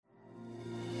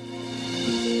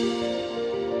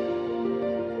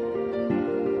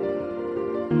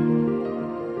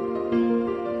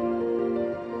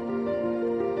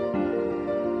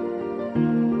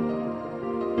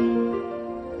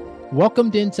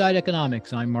Welcome to Inside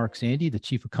Economics. I'm Mark Sandy, the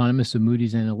chief economist of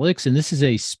Moody's Analytics, and this is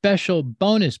a special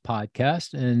bonus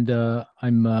podcast. And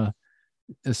I'm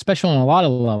special on a lot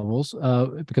of levels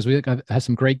because I've had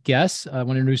some great guests. I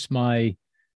want to introduce my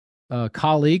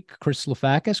colleague, Chris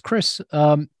Lafakis. Chris,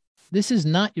 this is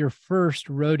not your first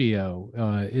rodeo,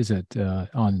 is it,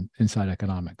 on Inside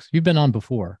Economics? You've been on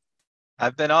before.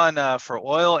 I've been on for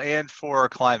oil and for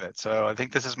climate, so I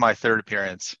think this is my third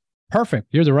appearance. Perfect.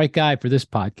 You're the right guy for this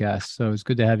podcast. So it's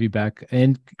good to have you back.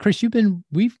 And Chris,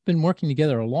 we've been working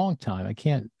together a long time.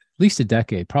 At least a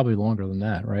decade, probably longer than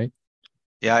that, right?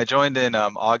 Yeah, I joined in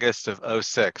August of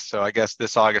 2006. So I guess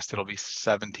this August it'll be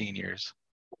 17 years.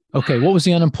 Okay. What was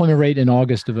the unemployment rate in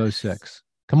August of 2006?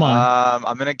 Come on.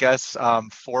 I'm going to guess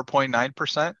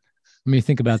 4.9%. Let me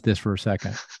think about this for a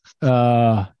second.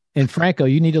 And Franco,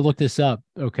 you need to look this up.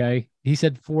 Okay. He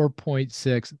said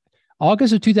 4.6.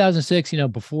 August of 2006,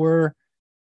 before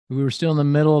we were still in the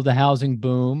middle of the housing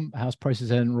boom, house prices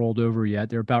hadn't rolled over yet.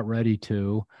 They're about ready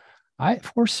to.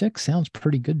 4.6 sounds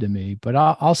pretty good to me, but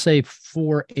I'll say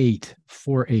 4.8.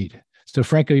 4.8. So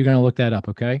Franco, you're going to look that up,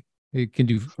 okay? You can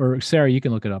do, or Sarah, you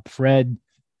can look it up. Fred,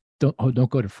 don't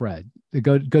go to Fred.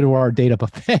 Go to our data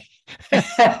buffet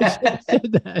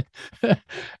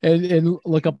and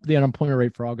look up the unemployment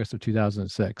rate for August of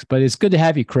 2006. But it's good to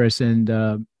have you, Chris,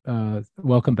 and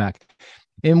welcome back.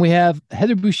 And we have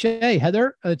Heather Boushey.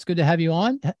 Heather, it's good to have you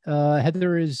on.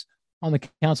 Heather is on the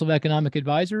Council of Economic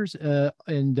Advisors,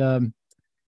 and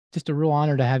just a real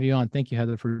honor to have you on. Thank you,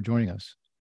 Heather, for joining us.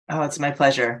 Oh, it's my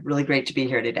pleasure. Really great to be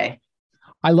here today.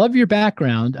 I love your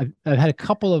background. I've had a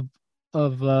couple of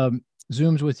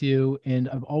Zooms with you, and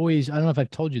I don't know if I've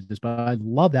told you this, but I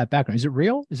love that background. Is it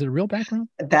real? Is it a real background?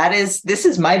 This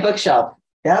is my bookshelf.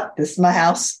 Yep, this is my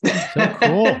house. So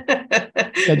cool.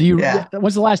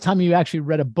 When's the last time you actually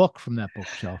read a book from that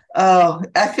bookshelf? Oh,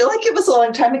 I feel like it was a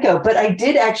long time ago, but I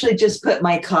did actually just put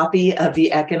my copy of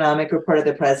the Economic Report of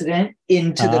the President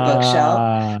into the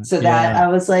bookshelf. So that I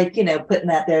was like, putting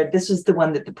that there. This was the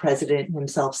one that the president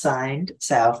himself signed.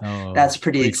 So that's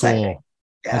pretty exciting. Cool.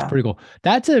 Yeah. That's pretty cool.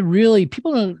 That's a really,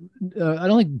 people don't, I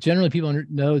don't think generally people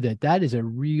know that is a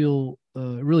real,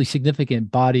 really significant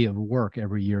body of work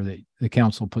every year that the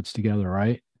council puts together,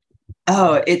 right?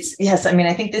 Oh, yes. I mean,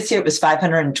 I think this year it was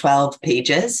 512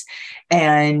 pages,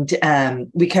 and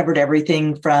we covered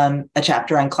everything from a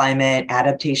chapter on climate,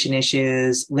 adaptation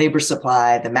issues, labor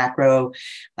supply, the macro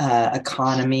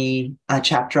economy, a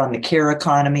chapter on the care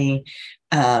economy,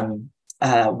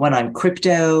 one on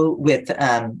crypto with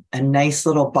a nice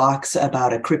little box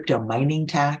about a crypto mining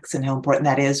tax and how important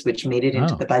that is, which made it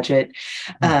into the budget,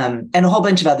 and a whole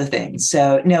bunch of other things.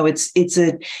 So no, it's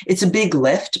a big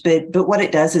lift, but what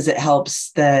it does is it helps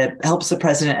the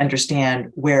president understand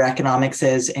where economics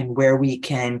is and where we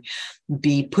can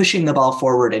be pushing the ball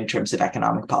forward in terms of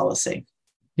economic policy.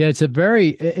 Yeah,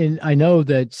 and I know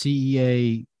that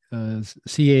CEAs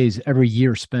every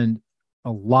year spend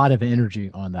a lot of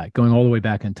energy on that, going all the way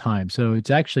back in time. So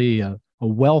it's actually a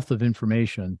wealth of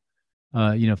information,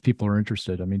 if people are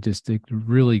interested. I mean, it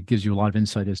really gives you a lot of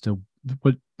insight as to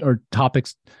what are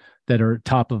topics that are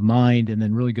top of mind, and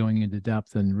then really going into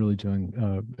depth and really doing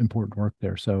important work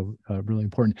there. So really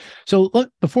important. So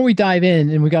before we dive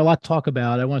in, and we got a lot to talk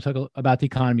about, I want to talk about the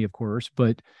economy, of course,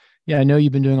 but yeah, I know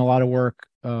you've been doing a lot of work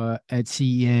at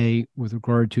CEA with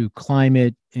regard to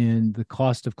climate and the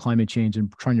cost of climate change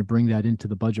and trying to bring that into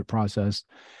the budget process.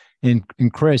 And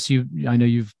Chris, I know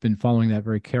you've been following that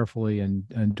very carefully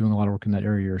and doing a lot of work in that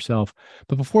area yourself.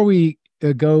 But before we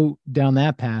go down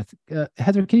that path,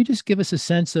 Heather, can you just give us a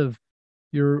sense of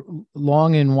your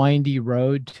long and windy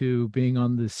road to being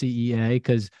on the CEA?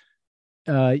 Because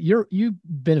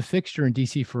you've been a fixture in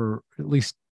DC for at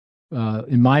least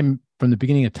from the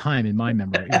beginning of time in my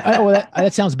memory.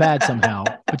 That sounds bad somehow,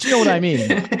 but you know what I mean.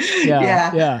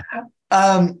 Yeah.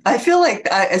 I feel like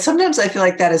sometimes I feel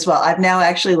like that as well. I've now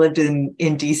actually lived in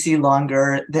DC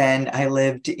longer than I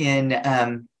lived in.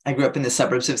 I grew up in the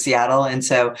suburbs of Seattle, and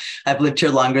so I've lived here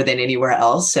longer than anywhere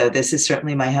else. So this is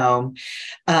certainly my home.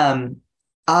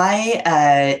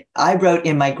 I wrote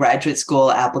in my graduate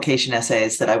school application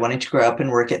essays that I wanted to grow up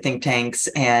and work at think tanks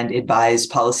and advise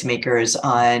policymakers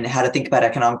on how to think about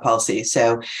economic policy.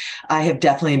 So I have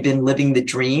definitely been living the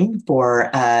dream for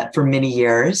many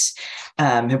years.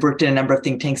 Have worked in a number of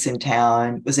think tanks in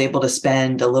town, was able to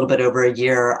spend a little bit over a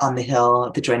year on the Hill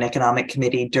at the Joint Economic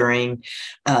Committee during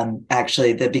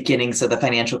actually the beginnings of the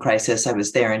financial crisis. I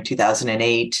was there in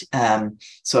 2008,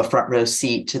 so a front row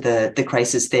seat to the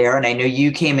crisis there. And I know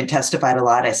you came and testified a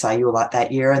lot. I saw you a lot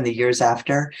that year and the years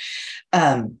after.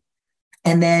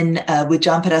 And then with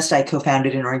John Podesta, I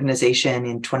co-founded an organization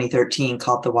in 2013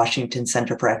 called the Washington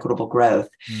Center for Equitable Growth,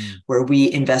 where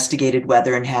we investigated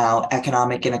whether and how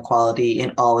economic inequality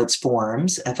in all its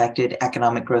forms affected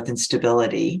economic growth and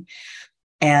stability.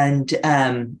 And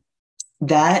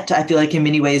that, I feel like in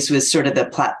many ways was sort of the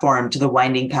platform to the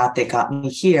winding path that got me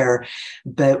here.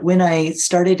 But when I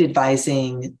started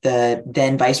advising the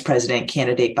then Vice President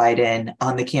candidate Biden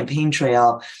on the campaign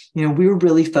trail, we were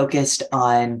really focused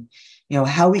on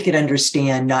how we could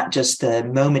understand not just the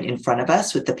moment in front of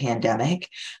us with the pandemic,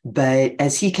 but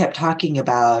as he kept talking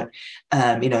about,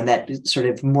 and that sort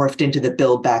of morphed into the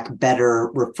Build Back Better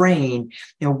refrain,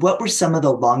 what were some of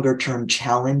the longer term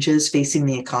challenges facing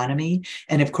the economy?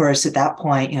 And of course, at that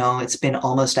point, it's been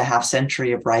almost a half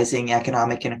century of rising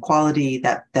economic inequality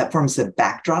that forms the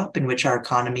backdrop in which our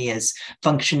economy is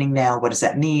functioning now. What does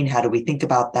that mean? How do we think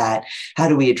about that? How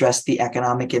do we address the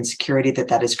economic insecurity that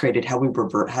has created? How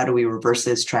do we reverse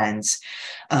those trends?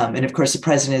 And of course, the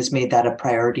president has made that a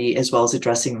priority, as well as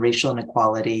addressing racial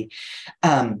inequality.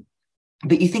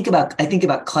 But I think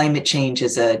about climate change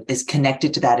as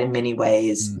connected to that in many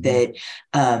ways. That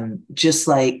just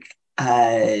like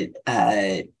the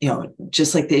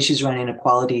issues around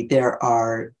inequality, there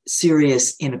are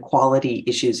serious inequality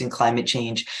issues in climate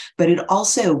change, but it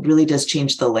also really does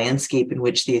change the landscape in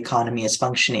which the economy is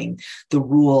functioning. The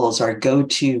rules, our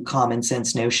go-to common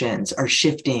sense notions are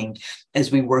shifting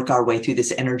as we work our way through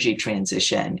this energy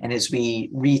transition and as we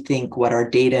rethink what our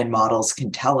data and models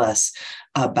can tell us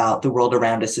about the world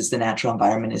around us as the natural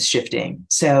environment is shifting.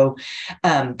 So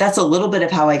that's a little bit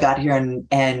of how I got here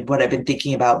and what I've been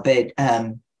thinking about. But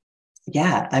I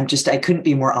couldn't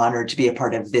be more honored to be a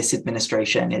part of this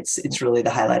administration. It's really the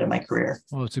highlight of my career.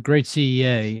 Well, it's a great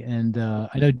CEA. And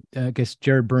I guess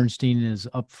Jared Bernstein is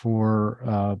up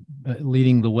for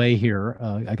leading the way here.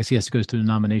 I guess he has to go through the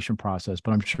nomination process,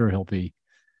 but I'm sure he'll be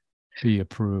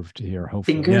approved here,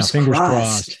 hopefully. Fingers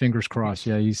crossed. Fingers crossed.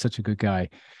 Yeah, he's such a good guy.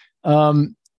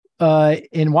 In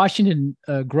Washington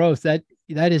growth, that's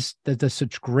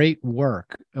such great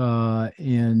work. Who's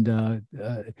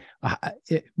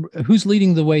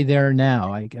leading the way there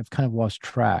now? I've kind of lost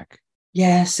track.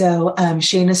 Yeah, so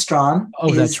Shayna Strom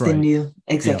is the new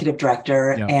executive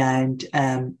director. Yeah. And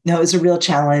it was a real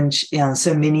challenge.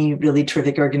 So many really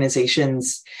terrific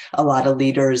organizations, a lot of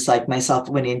leaders like myself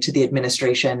went into the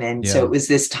administration. And so it was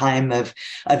this time of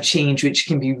change, which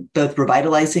can be both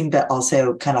revitalizing, but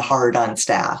also kind of hard on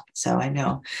staff. So I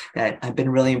know that I've been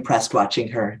really impressed watching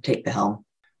her take the helm.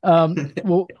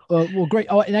 Well, great.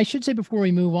 Oh, and I should say before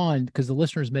we move on, because the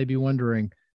listeners may be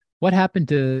wondering, what happened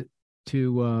to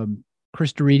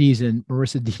Chris Dorides and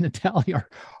Marissa DiNatale,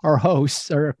 our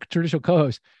hosts, our traditional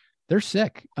co-hosts. They're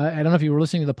sick. I don't know if you were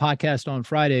listening to the podcast on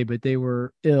Friday, but they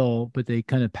were ill, but they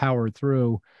kind of powered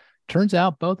through. Turns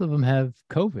out both of them have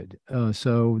COVID.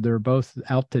 So they're both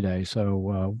out today.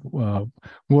 So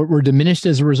we're diminished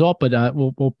as a result, but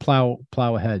we'll plow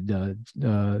ahead,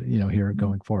 here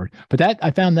going forward. But that,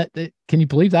 I found that, can you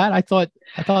believe that? I thought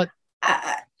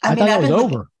that was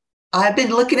over. I've been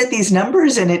looking at these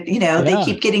numbers and they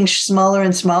keep getting smaller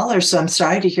and smaller. So I'm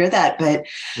sorry to hear that, but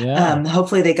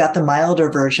hopefully they got the milder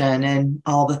version and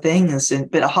all the things.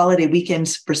 But a holiday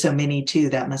weekends for so many too,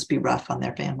 that must be rough on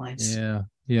their families. Yeah.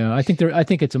 I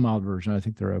think it's a mild version. I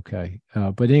think they're okay.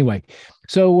 But anyway,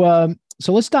 so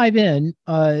let's dive in,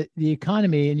 the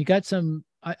economy, and you got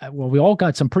we all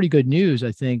got some pretty good news.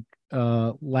 I think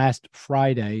last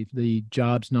Friday, the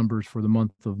jobs numbers for the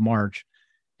month of March.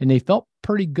 And they felt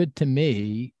pretty good to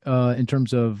me in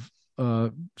terms of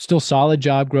still solid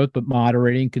job growth, but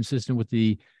moderating, consistent with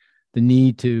the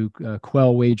need to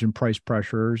quell wage and price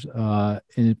pressures. And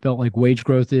it felt like wage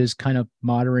growth is kind of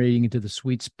moderating into the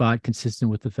sweet spot,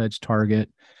 consistent with the Fed's target.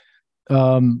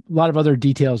 A lot of other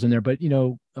details in there, but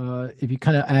if you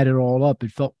kind of add it all up,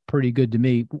 it felt pretty good to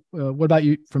me. What about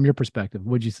you, from your perspective?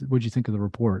 What'd you think of the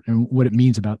report and what it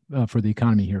means about for the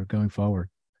economy here going forward?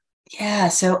 Yeah.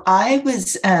 So I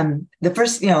was the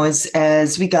first,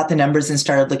 as we got the numbers and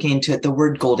started looking into it, the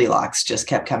word Goldilocks just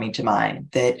kept coming to mind,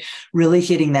 that really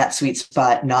hitting that sweet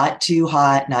spot, not too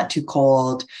hot, not too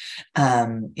cold,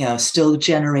 still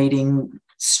generating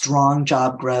strong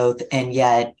job growth, and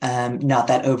yet not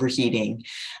that overheating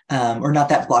or not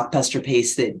that blockbuster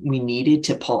pace that we needed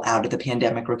to pull out of the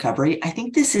pandemic recovery. I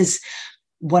think this is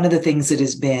one of the things that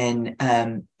has been,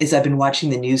 is I've been watching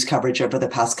the news coverage over the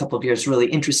past couple of years, really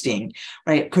interesting,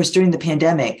 right? Of course, during the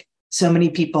pandemic, so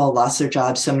many people lost their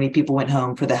jobs. So many people went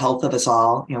home for the health of us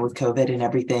all, with COVID and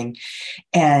everything.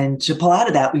 And to pull out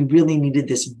of that, we really needed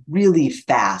this really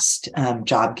fast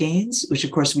job gains, which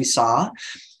of course we saw.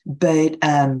 But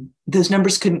those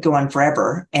numbers couldn't go on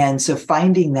forever. And so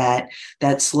finding that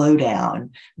slowdown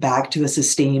back to a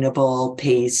sustainable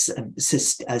pace,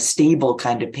 a stable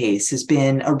kind of pace has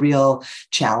been a real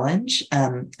challenge,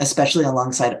 especially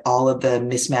alongside all of the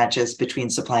mismatches between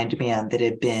supply and demand that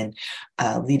have been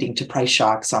leading to price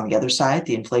shocks on the other side,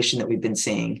 the inflation that we've been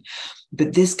seeing.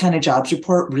 But this kind of jobs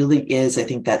report really is, I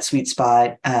think, that sweet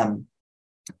spot.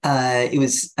 It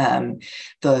was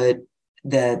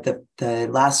the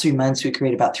last 3 months, we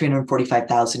created about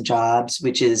 345,000 jobs,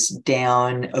 which is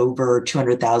down over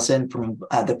 200,000 from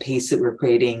the pace that we're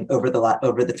creating over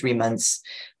the 3 months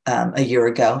a year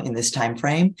ago in this time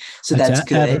frame. So that's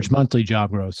good. Average monthly job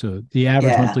growth. So the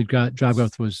average monthly job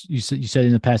growth was, you said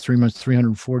in the past 3 months,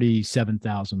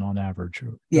 347,000 on average.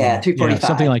 345.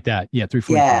 Something like that. Yeah,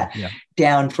 345. Yeah.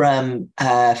 Down from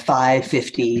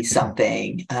 550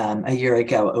 something a year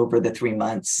ago over the 3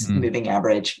 months moving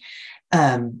average.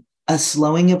 A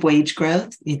slowing of wage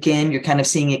growth. Again, you're kind of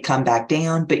seeing it come back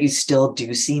down, but you still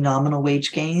do see nominal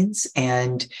wage gains.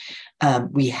 And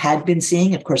we had been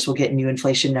seeing, of course, we'll get new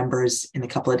inflation numbers in a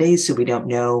couple of days, so we don't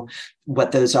know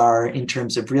what those are in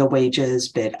terms of real wages.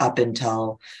 But up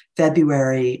until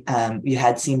February, you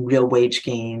had seen real wage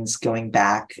gains going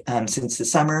back since the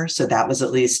summer. So that was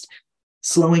at least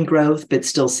slowing growth, but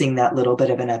still seeing that little bit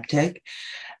of an uptick.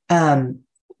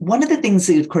 One of the things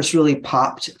that, of course, really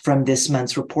popped from this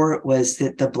month's report was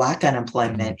that the Black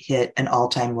unemployment hit an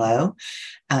all-time low.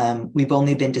 We've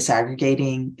only been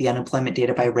disaggregating the unemployment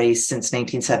data by race since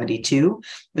 1972,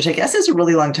 which I guess is a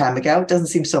really long time ago. It doesn't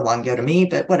seem so long ago to me,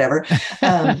 but whatever.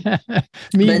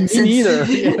 me neither.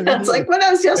 It's like when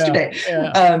I was yesterday.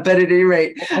 But at any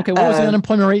rate. Okay, what was the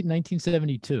unemployment rate in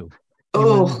 1972?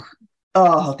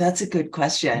 Oh, that's a good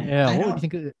question. Yeah, what do you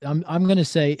think? I'm going to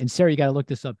say, and Sarah, you got to look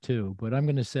this up too, but I'm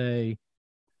going to say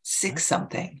 6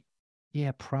 something.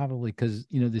 Yeah, probably because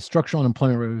the structural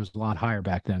unemployment rate was a lot higher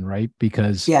back then, right?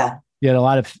 Because you had a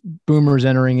lot of boomers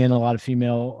entering in, a lot of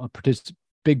female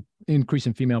big increase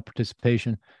in female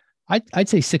participation. I'd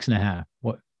say 6.5.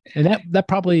 What? And that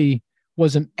probably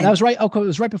wasn't. That was right. Okay, it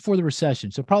was right before the recession,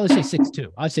 so probably say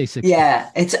 6.2. I'd say 6. Yeah,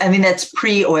 that's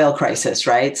pre-oil crisis,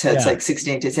 right? So it's like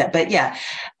 68%. But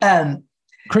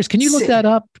Chris, can you look that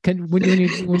up? When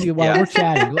you while we're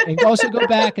chatting, and also go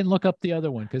back and look up the other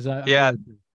one because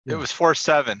it was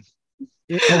 4.7.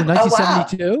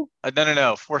 1972? No.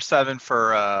 4.7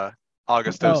 for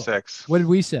August 06. What did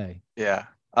we say? Yeah.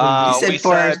 We said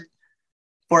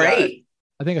 4.8.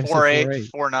 I think I said 4.8,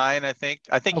 4.9, I think.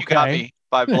 I think you got me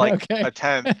by like a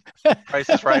 10. Price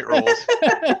is Right rules.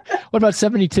 What about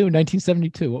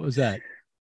 1972? What was that?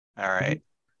 All right.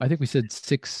 I think we said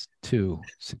 6.2.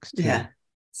 6.2. Yeah.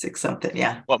 6 something.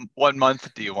 Yeah. What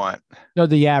month do you want? No,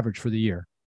 the average for the year.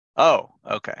 Oh,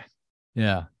 okay.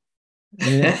 Yeah.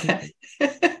 The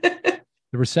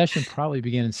recession probably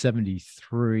began in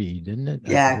 73, didn't it?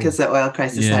 Yeah, because the oil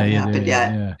crisis hadn't happened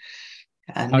yet. Yeah.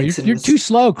 You're too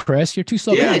slow, Chris. You're too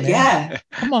slow. Yeah.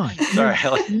 Come on. Sorry.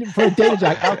 For a data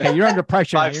jack. Okay, you're under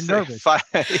pressure. You're nervous. 5,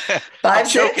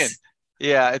 6?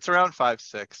 Yeah, it's around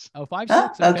 5.6. Oh,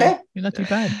 5.6. Okay. You're not too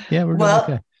bad. Yeah, we're doing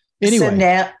okay. Anyway.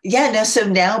 So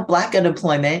now Black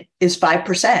unemployment is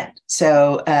 5%.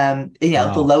 So,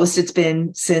 the lowest it's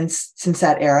been since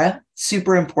that era.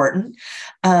 Super important.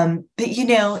 But,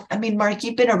 Mark,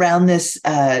 you've been around this,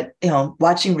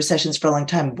 watching recessions for a long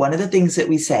time. One of the things that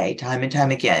we say time and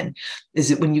time again is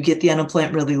that when you get the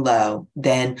unemployment really low,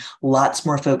 then lots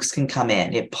more folks can come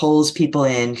in. It pulls people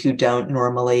in who don't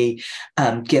normally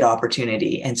get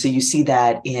opportunity. And so you see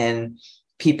that in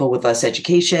people with less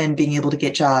education being able to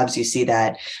get jobs. You see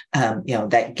that,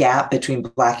 that gap between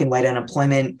Black and white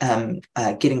unemployment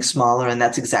getting smaller. And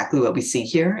that's exactly what we see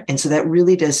here. And so that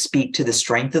really does speak to the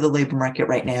strength of the labor market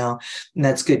right now. And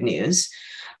that's good news.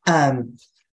 I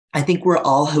think we're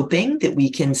all hoping that we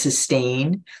can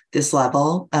sustain this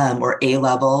level or a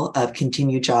level of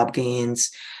continued job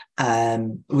gains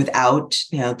without,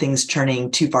 things turning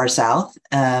too far south.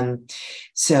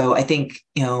 So I think,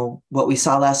 what we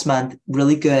saw last month,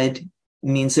 really good,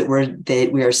 means that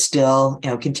we are still,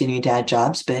 continuing to add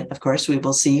jobs. But of course, we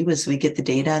will see as we get the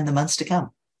data in the months to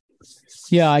come.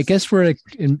 Yeah, I guess we're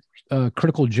in a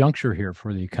critical juncture here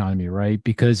for the economy, right?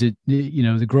 Because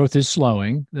the growth is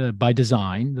slowing by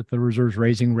design. The Federal Reserve's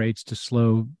raising rates to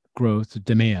slow growth,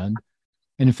 demand.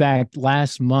 And in fact,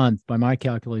 last month, by my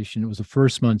calculation, it was the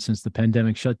first month since the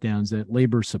pandemic shutdowns that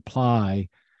labor supply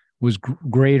was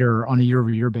greater on a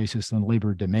year-over-year basis than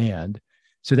labor demand.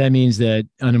 So that means that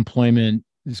unemployment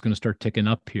is going to start ticking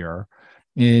up here.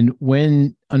 And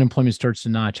when unemployment starts to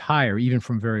notch higher, even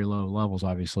from very low levels,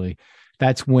 obviously,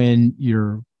 that's when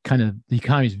your the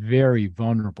economy is very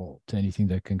vulnerable to anything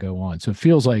that can go on. So it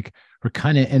feels like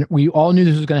and we all knew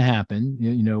this was going to happen.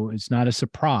 It's not a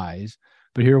surprise,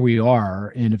 but here we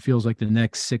are, and it feels like the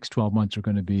next 6-12 months are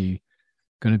going to be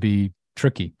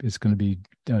tricky. It's going to be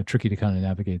tricky to kind of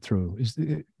navigate through.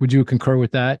 Would you concur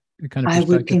with that kind of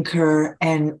perspective? I would concur.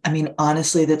 And I mean,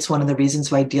 honestly, that's one of the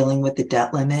reasons why dealing with the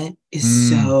debt limit is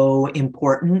so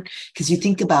important, because you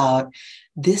think about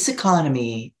this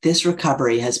economy, this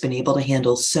recovery has been able to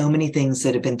handle so many things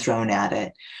that have been thrown at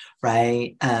it,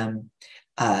 right?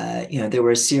 There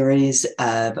were a series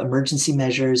of emergency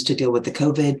measures to deal with the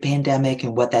COVID pandemic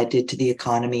and what that did to the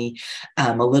economy.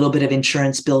 A little bit of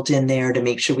insurance built in there to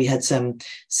make sure we had some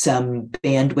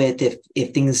bandwidth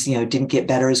if things didn't get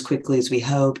better as quickly as we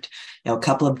hoped. A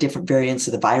couple of different variants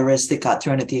of the virus that got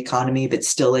thrown at the economy, but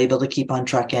still able to keep on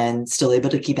trucking, still able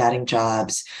to keep adding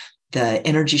jobs. The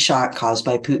energy shock caused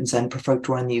by Putin's unprovoked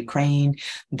war in the Ukraine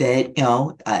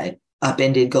that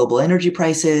upended global energy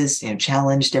prices,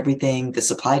 challenged everything, the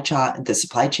supply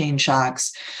chain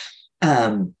shocks.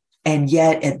 And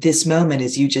yet at this moment,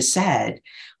 as you just said,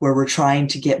 where we're trying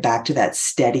to get back to that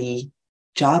steady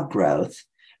job growth,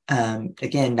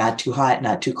 again, not too hot,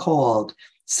 not too cold,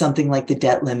 something like the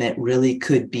debt limit really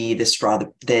could be the straw,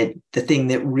 the thing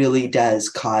that really does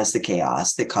cause the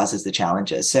chaos, that causes the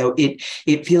challenges. So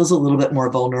it feels a little bit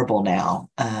more vulnerable now.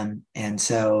 And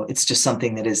so it's just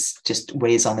something that is just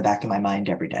weighs on the back of my mind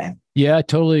every day. Yeah, I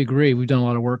totally agree. We've done a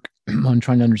lot of work on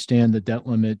trying to understand the debt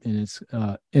limit and its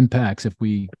impacts if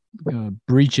we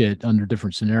breach it under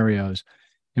different scenarios.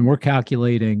 And we're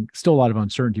calculating, still a lot of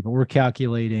uncertainty, but we're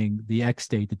calculating the X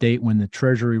date, the date when the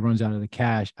Treasury runs out of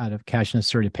cash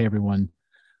necessary to pay everyone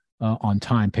on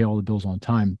time, pay all the bills on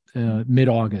time,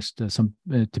 mid-August,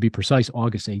 to be precise,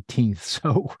 August 18th.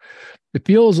 So it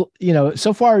feels,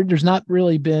 so far there's not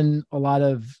really been a lot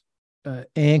of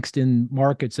angst in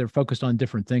markets that are focused on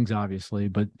different things, obviously,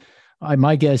 but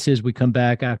my guess is we come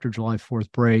back after July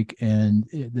 4th break and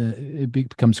it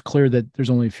becomes clear that there's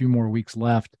only a few more weeks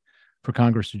left for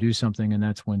Congress to do something, and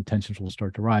that's when tensions will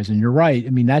start to rise. And you're right. I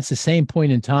mean, that's the same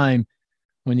point in time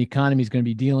when the economy is going to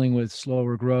be dealing with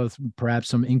slower growth, perhaps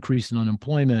some increase in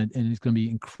unemployment, and it's going to be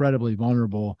incredibly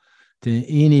vulnerable to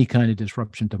any kind of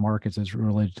disruption to markets as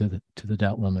related to the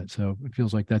debt limit. So it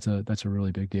feels like that's a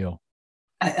really big deal.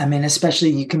 I mean, especially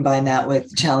you combine that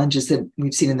with challenges that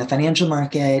we've seen in the financial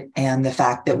market and the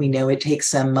fact that we know it takes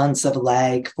some months of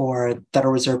lag for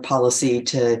Federal Reserve policy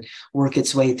to work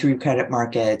its way through credit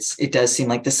markets. It does seem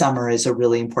like the summer is a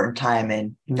really important time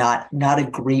and not a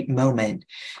great moment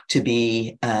to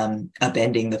be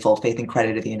upending the full faith and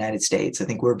credit of the United States. I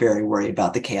think we're very worried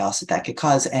about the chaos that could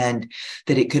cause and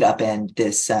that it could upend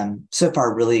this so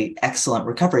far really excellent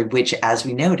recovery, which, as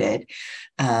we noted,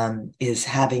 is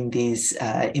having these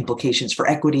implications for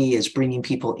equity, is bringing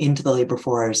people into the labor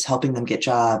force, helping them get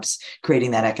jobs, creating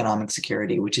that economic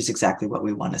security, which is exactly what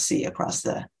we want to see across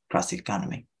the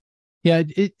economy. Yeah,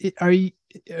 are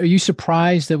you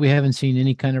surprised that we haven't seen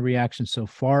any kind of reaction so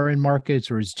far in markets,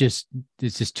 or it's just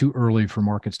too early for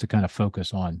markets to kind of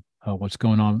focus on what's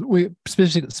going on,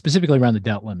 specifically around the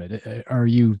debt limit? Had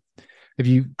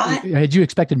you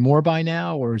expected more by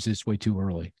now, or is this way too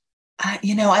early?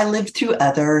 I lived through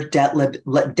other debt limit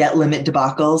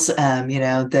debacles.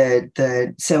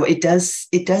 So it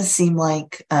does seem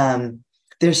like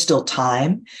there's still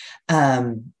time,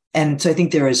 and so I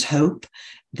think there is hope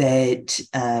that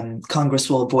Congress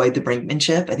will avoid the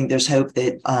brinkmanship. I think there's hope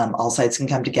that all sides can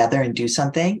come together and do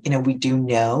something. We do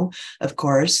know, of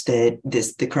course, that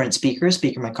the current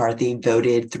Speaker McCarthy,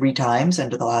 voted 3 times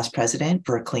under the last president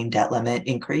for a clean debt limit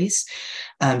increase.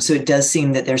 So it does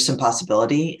seem that there's some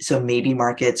possibility. So maybe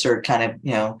markets are kind of,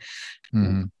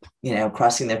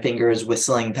 crossing their fingers,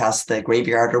 whistling past the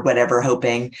graveyard or whatever,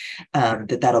 hoping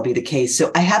that that'll be the case. So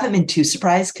I haven't been too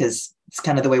surprised because it's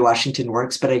kind of the way Washington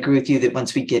works. But I agree with you that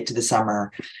once we get to the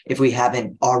summer, if we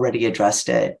haven't already addressed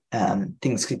it,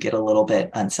 things could get a little bit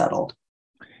unsettled.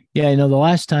 Yeah, the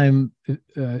last time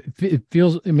it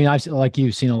feels, I've, like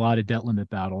you've seen a lot of debt limit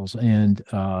battles, and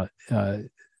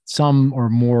some are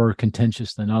more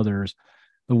contentious than others.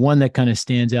 The one that kind of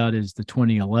stands out is the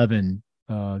 2011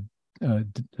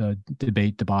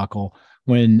 debate debacle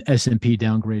when S&P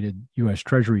downgraded U.S.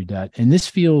 Treasury debt. And this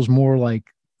feels more like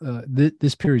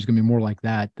this period is going to be more like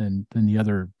that than the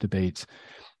other debates.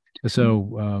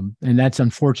 So, and that's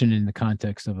unfortunate in the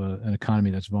context of an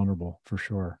economy that's vulnerable, for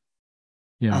sure.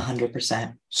 Yeah,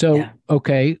 100%. So, yeah.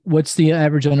 Okay, what's the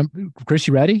average Chris,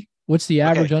 you ready? What's the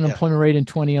average unemployment rate in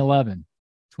 2011?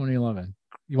 2011.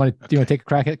 You want to take a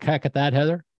crack at that,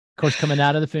 Heather? Of course, coming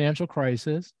out of the financial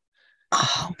crisis.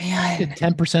 Oh man,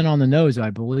 10% on the nose,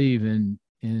 I believe, in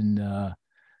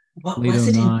what late was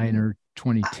it in? 09 or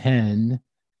 2010.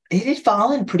 It had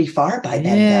fallen pretty far by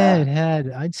then, Yeah, though. it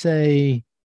had. I'd say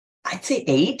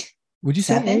eight, Would you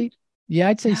say seven. eight? Yeah, Yeah.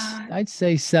 I'd say 7.5. I'd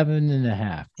say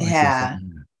Yeah. 7.5.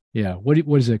 Yeah. What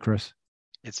is it, Chris?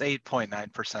 It's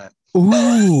 8.9%.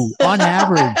 Ooh, on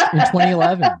average in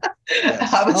 2011. I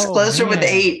Yes. was Oh closer with man.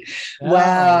 eight. Oh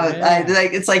Wow. yeah.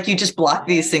 It's like you just block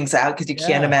these Yeah. things out because you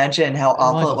can't Yeah. imagine how I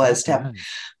don't awful like it to think was to have. that.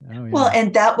 Oh Well, yeah.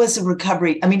 and that was a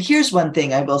recovery. I mean, here's one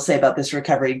thing I will say about this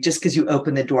recovery, just because you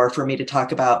opened the door for me to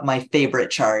talk about my favorite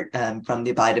chart from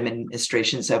the Biden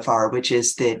administration so far, which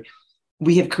is that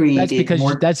we have created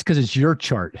more. That's because it's your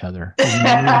chart, Heather.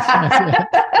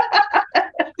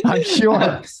 I'm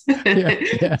sure. Yeah.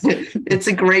 Yeah. It's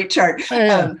a great chart.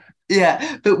 Yeah.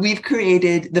 Yeah, but we've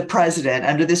created the president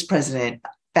under this president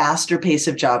faster pace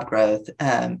of job growth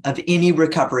of any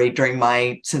recovery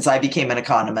since I became an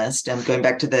economist. I'm going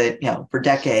back to for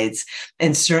decades,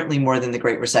 and certainly more than the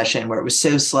Great Recession, where it was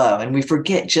so slow. And we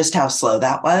forget just how slow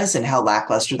that was and how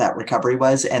lackluster that recovery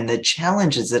was and the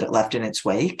challenges that it left in its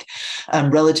wake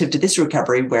relative to this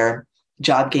recovery, where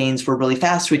job gains were really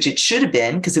fast, which it should have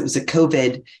been because it was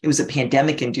a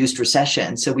pandemic induced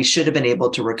recession. So we should have been able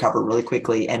to recover really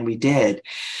quickly. And we did.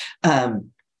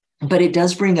 But it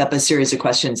does bring up a series of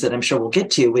questions that I'm sure we'll get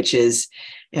to, which is,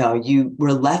 you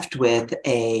were left with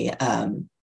a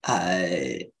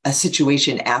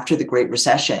situation after the Great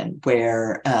Recession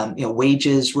where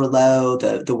wages were low,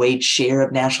 the wage share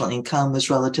of national income was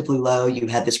relatively low. You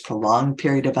had this prolonged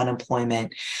period of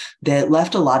unemployment that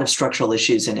left a lot of structural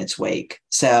issues in its wake.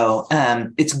 So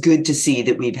it's good to see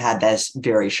that we've had this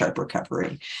very sharp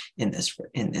recovery in this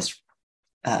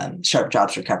sharp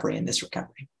jobs recovery in this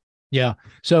recovery. Yeah.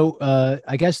 So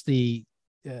I guess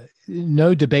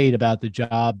no debate about the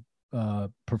job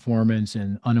performance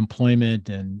and unemployment,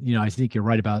 and I think you're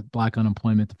right about Black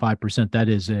unemployment, the 5%. That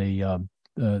is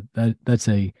that's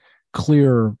a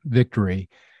clear victory.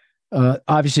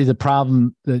 Obviously, the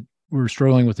problem that we're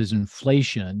struggling with is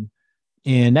inflation,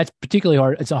 and that's particularly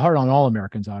hard. It's hard on all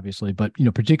Americans, obviously, but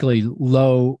particularly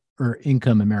low or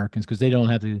income Americans because they don't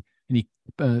have any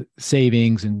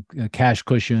savings and cash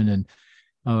cushion, and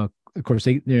of course,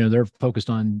 they're focused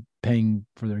on paying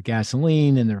for their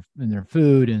gasoline and their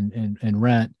food and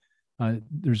rent.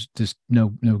 There's just no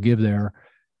give there.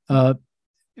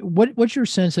 What's your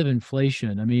sense of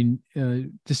inflation? I mean,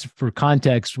 just for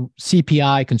context,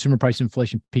 CPI, consumer price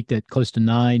inflation, peaked at close to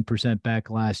 9% back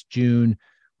last June.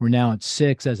 We're now at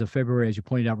 6 as of February. As you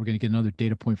pointed out, we're going to get another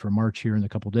data point for March here in a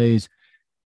couple of days.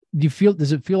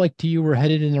 Does it feel like to you we're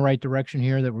headed in the right direction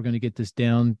here, that we're going to get this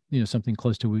down, something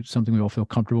close to something we all feel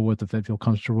comfortable with, the Fed feel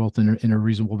comfortable with in a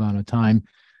reasonable amount of time,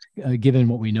 given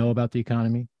what we know about the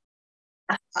economy?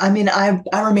 I mean, I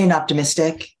remain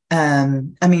optimistic.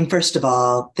 First of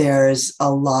all, there's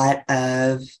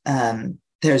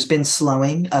been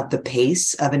slowing of the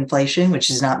pace of inflation, which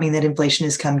does not mean that inflation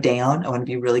has come down. I want to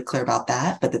be really clear about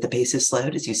that, but that the pace has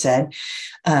slowed, as you said.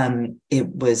 It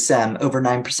was over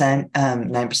 9%,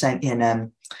 9%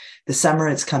 in the summer.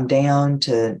 It's come down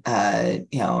to,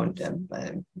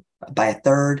 by a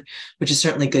third, which is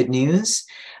certainly good news.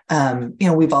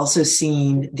 We've also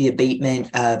seen the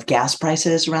abatement of gas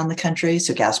prices around the country.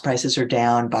 So gas prices are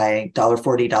down by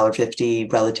 $1.40,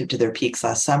 $1.50 relative to their peaks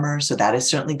last summer. So that is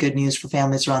certainly good news for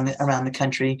families around the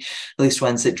country, at least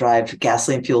ones that drive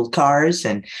gasoline fueled cars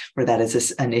and where that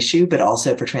is an issue, but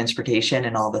also for transportation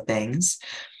and all the things.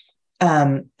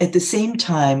 At the same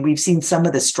time, we've seen some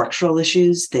of the structural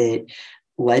issues that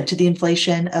led to the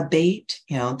inflation abate.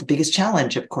 The biggest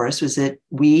challenge, of course, was that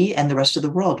we and the rest of the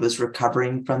world was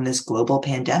recovering from this global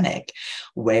pandemic,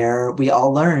 where we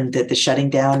all learned that the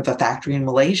shutting down of a factory in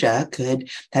Malaysia could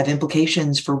have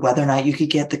implications for whether or not you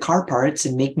could get the car parts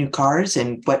and make new cars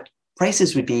and what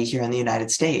prices would be here in the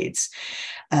United States.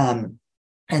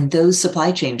 And those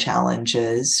supply chain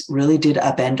challenges really did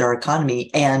upend our economy.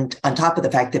 And on top of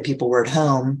the fact that people were at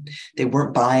home, they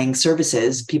weren't buying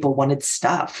services. People wanted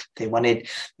stuff. They wanted,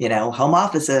 home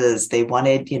offices. They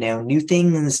wanted, new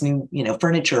things, new,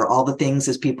 furniture, all the things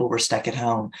as people were stuck at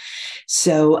home.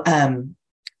 So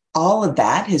all of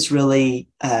that has really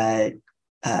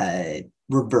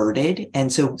reverted. And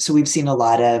so we've seen a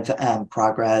lot of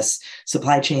progress.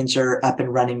 Supply chains are up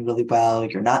and running really well.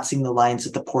 You're not seeing the lines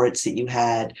at the ports that you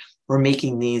had. We're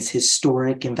making these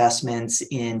historic investments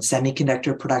in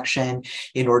semiconductor production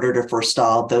in order to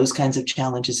forestall those kinds of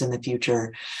challenges in the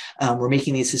future. We're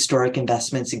making these historic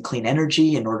investments in clean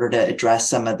energy in order to address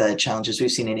some of the challenges we've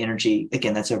seen in energy.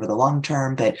 Again, that's over the long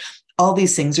term, but all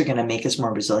these things are going to make us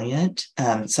more resilient,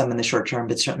 some in the short term,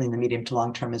 but certainly in the medium to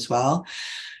long term as well.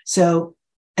 So,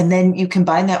 and then you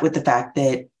combine that with the fact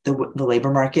that the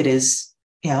labor market is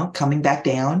coming back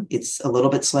down. It's a little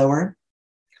bit slower.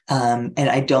 And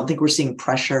I don't think we're seeing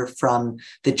pressure from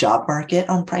the job market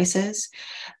on prices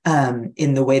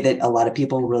in the way that a lot of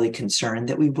people are really concerned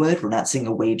that we would. We're not seeing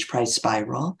a wage price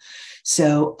spiral.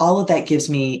 So all of that gives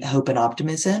me hope and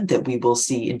optimism that we will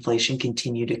see inflation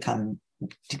continue to come,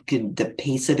 the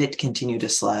pace of it continue to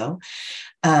slow.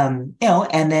 And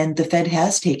then the Fed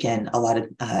has taken a lot of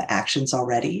actions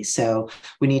already. So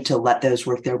we need to let those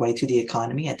work their way through the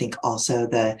economy. I think also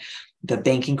the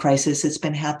banking crisis that's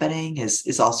been happening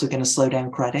is also going to slow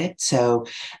down credit. So,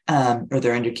 or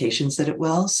there are indications that it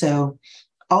will. So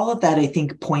all of that, I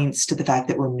think, points to the fact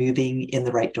that we're moving in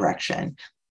the right direction.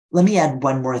 Let me add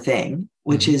one more thing,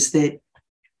 which is that,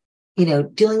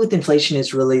 dealing with inflation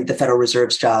is really the Federal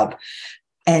Reserve's job.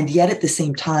 And yet at the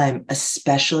same time,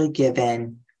 especially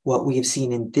given what we have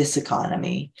seen in this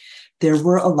economy, there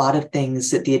were a lot of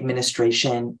things that the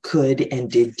administration could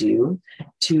and did do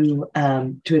to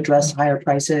address higher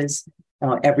prices.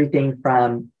 Everything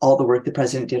from all the work the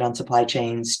president did on supply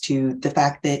chains to the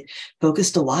fact that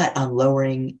focused a lot on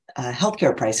lowering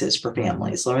healthcare prices for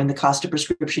families, lowering the cost of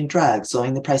prescription drugs,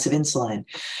 lowering the price of insulin,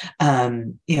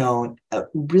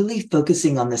 really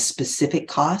focusing on the specific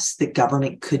costs that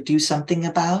government could do something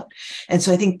about. And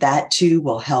so I think that too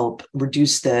will help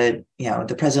reduce the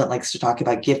president likes to talk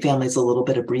about give families a little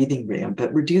bit of breathing room,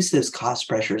 but reduce those cost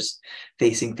pressures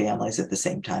facing families at the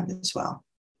same time as well.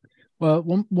 Well,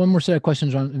 one more set of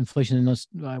questions on inflation, and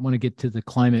I want to get to the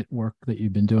climate work that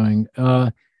you've been doing.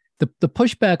 The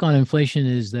pushback on inflation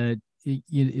is that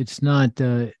it's not.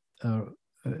 There's a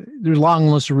long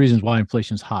list of reasons why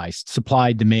inflation is high.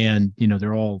 Supply, demand,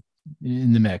 they're all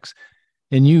in the mix.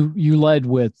 And you led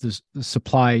with the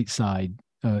supply side,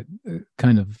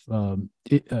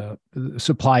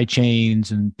 supply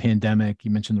chains and pandemic.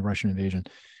 You mentioned the Russian invasion.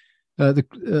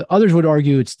 Others would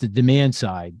argue it's the demand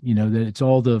side, that it's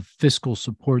all the fiscal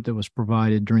support that was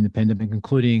provided during the pandemic,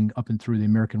 including up and through the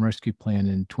American Rescue Plan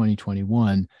in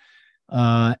 2021,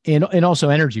 and also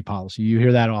energy policy. You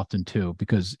hear that often too,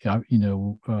 because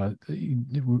the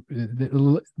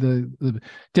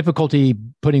difficulty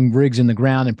putting rigs in the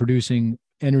ground and producing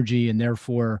energy, and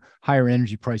therefore higher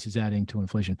energy prices adding to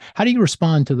inflation. How do you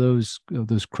respond to those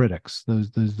critics,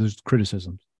 those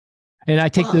criticisms? And I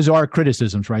take those are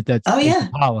criticisms, right? That's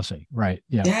policy, right?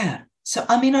 Yeah. Yeah. So,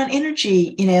 on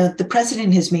energy, the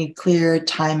president has made clear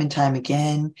time and time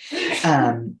again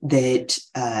that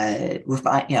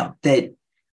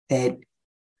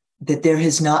there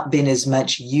has not been as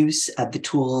much use of the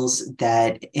tools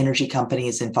that energy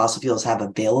companies and fossil fuels have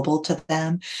available to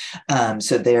them.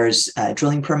 So there's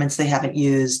drilling permits they haven't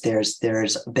used. There's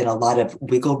been a lot of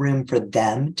wiggle room for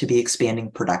them to be expanding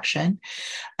production.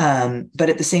 But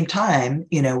at the same time,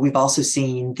 we've also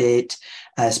seen that,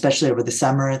 especially over the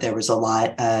summer, there was a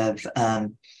lot of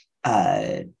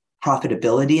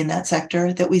profitability in that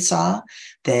sector that we saw,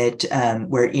 that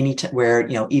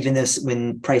even this,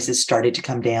 when prices started to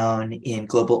come down in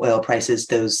global oil prices,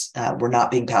 those were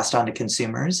not being passed on to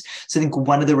consumers. So I think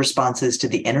one of the responses to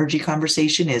the energy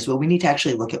conversation is, well, we need to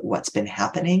actually look at what's been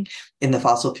happening in the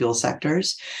fossil fuel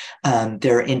sectors.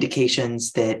 There are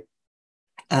indications that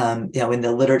in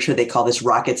the literature, they call this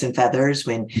rockets and feathers.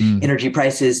 When energy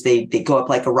prices, they go up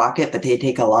like a rocket, but they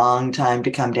take a long time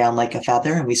to come down like a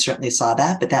feather. And we certainly saw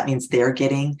that, but that means they're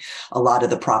getting a lot of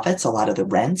the profits, a lot of the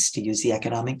rents, to use the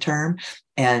economic term.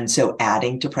 And so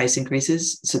adding to price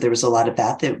increases. So there was a lot of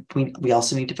that we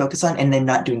also need to focus on, and then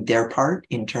not doing their part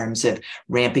in terms of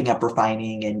ramping up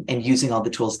refining and using all the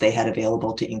tools they had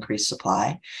available to increase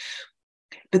supply.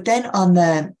 But then on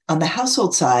the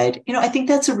household side, I think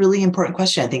that's a really important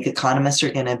question. I think economists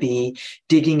are going to be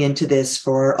digging into this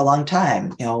for a long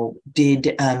time.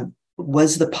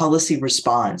 Was the policy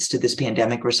response to this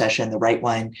pandemic recession the right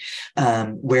one?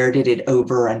 Where did it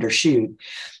over or undershoot?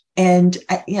 And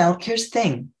here's the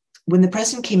thing: when the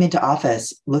president came into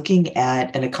office, looking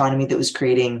at an economy that was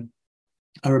creating,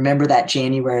 I remember that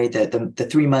January, the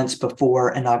 3 months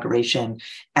before inauguration,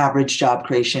 average job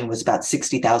creation was about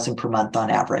 60,000 per month on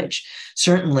average.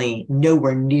 Certainly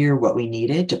nowhere near what we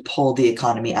needed to pull the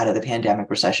economy out of the pandemic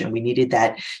recession. We needed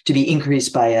that to be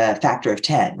increased by a factor of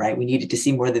 10, right? We needed to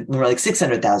see more like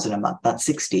 600,000 a month, not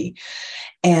 60.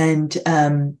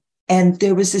 And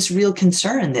there was this real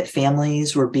concern that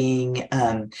families were being,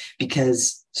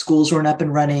 because schools weren't up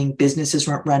and running, businesses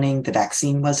weren't running, the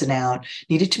vaccine wasn't out,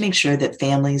 needed to make sure that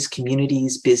families,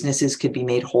 communities, businesses could be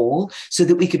made whole so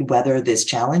that we could weather this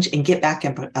challenge and get back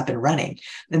up and running.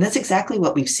 And that's exactly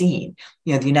what we've seen.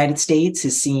 The United States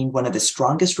has seen one of the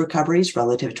strongest recoveries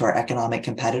relative to our economic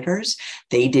competitors.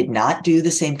 They did not do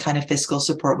the same kind of fiscal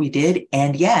support we did,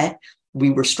 and yet we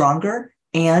were stronger,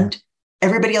 and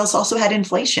everybody else also had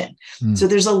inflation. Mm. So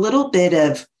there's a little bit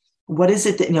of, what is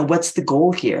it that, what's the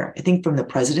goal here? I think from the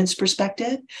president's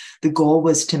perspective, the goal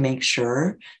was to make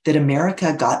sure that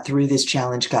America got through this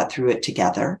challenge, got through it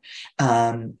together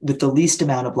with the least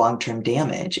amount of long-term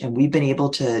damage. And we've been able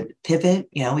to pivot,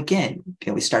 again,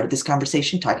 we started this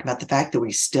conversation talking about the fact that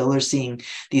we still are seeing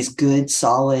these good,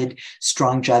 solid,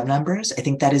 strong job numbers. I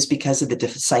think that is because of the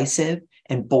decisive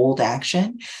and bold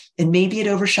action. And maybe it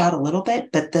overshot a little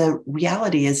bit, but the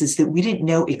reality is that we didn't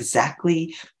know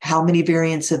exactly how many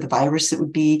variants of the virus it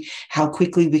would be, how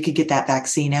quickly we could get that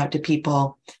vaccine out to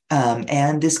people.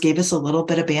 And this gave us a little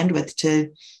bit of bandwidth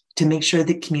to make sure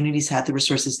that communities had the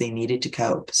resources they needed to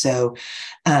cope. So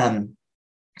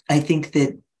I think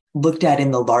that looked at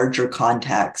in the larger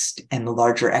context and the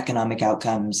larger economic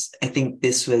outcomes, I think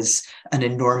this was an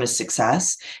enormous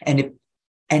success.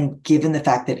 And given the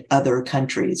fact that other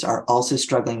countries are also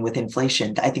struggling with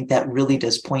inflation, I think that really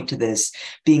does point to this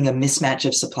being a mismatch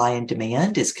of supply and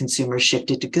demand as consumers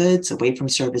shifted to goods away from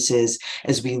services,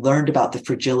 as we learned about the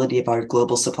fragility of our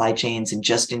global supply chains and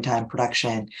just-in-time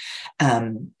production.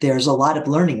 There's a lot of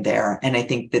learning there. And I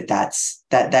think that's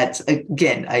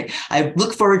again, I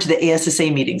look forward to the ASSA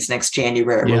meetings next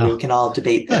January where we can all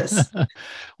debate this.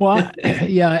 Well,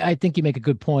 I think you make a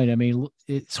good point. I mean,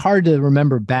 it's hard to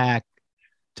remember back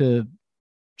to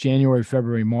January,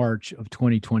 February, March of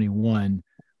 2021,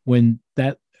 when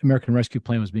that American Rescue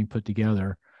Plan was being put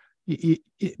together.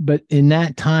 But in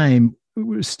that time, there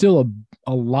was still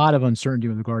a lot of uncertainty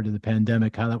with regard to the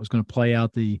pandemic, how that was going to play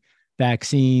out, the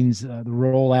vaccines, the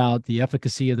rollout, the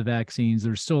efficacy of the vaccines.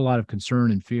 There's still a lot of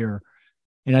concern and fear.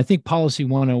 And I think Policy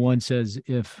 101 says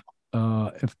if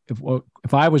I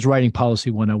was writing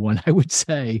Policy 101, I would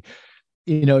say,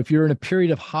 if you're in a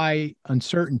period of high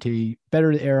uncertainty,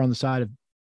 better to err on the side of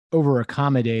over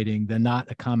accommodating than not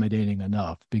accommodating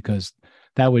enough, because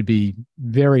that would be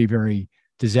very, very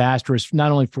disastrous,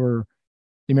 not only for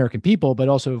the American people, but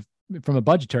also from a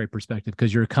budgetary perspective,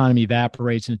 because your economy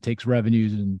evaporates and it takes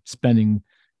revenues and spending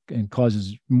and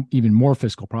causes even more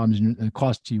fiscal problems, and the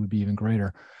cost to you would be even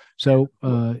greater. So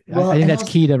I think that's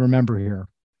key to remember here.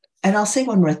 And I'll say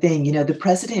one more thing. The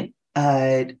president,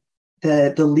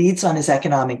 the leads on his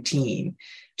economic team,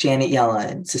 Janet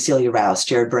Yellen, Cecilia Rouse,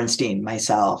 Jared Bernstein,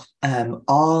 myself,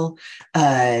 all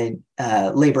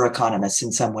labor economists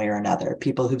in some way or another,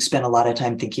 people who've spent a lot of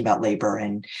time thinking about labor.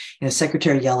 And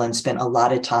Secretary Yellen spent a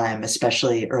lot of time,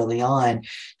 especially early on,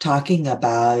 talking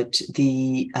about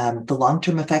the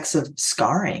long-term effects of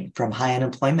scarring from high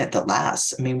unemployment that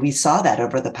lasts. I mean, we saw that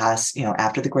over the past,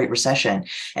 after the Great Recession,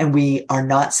 and we are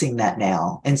not seeing that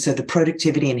now. And so the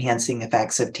productivity enhancing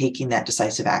effects of taking that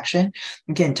decisive action,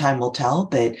 again, time will tell,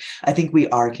 but I think we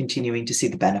are continuing to see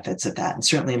the benefits of that. And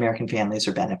certainly American families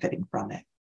are benefiting from it.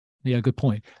 Yeah, good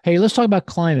point. Hey, let's talk about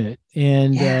climate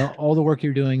and all the work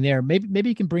you're doing there. Maybe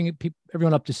you can bring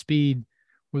everyone up to speed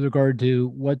with regard to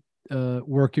what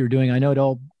work you're doing. I know it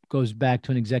all goes back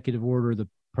to an executive order the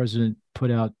president put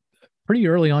out pretty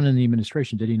early on in the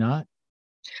administration, did he not?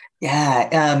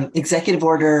 Yeah, executive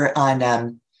order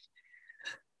on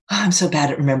I'm so bad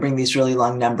at remembering these really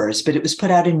long numbers, but it was put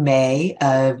out in May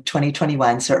of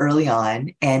 2021, so early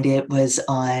on, and it was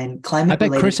on climate. I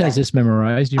bet Chris has this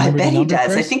memorized. Do you remember I bet the number, he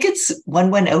does. Chris? I think it's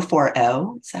 11040.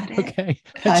 Is that it? Okay.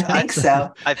 I think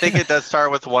so. I think it does start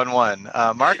with 11.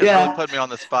 Mark has really put me on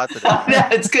the spot today. No,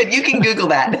 it's good. You can Google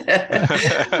that.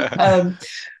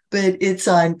 But it's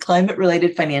on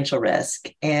climate-related financial risk,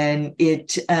 and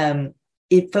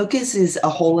it focuses a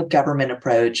whole of government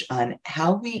approach on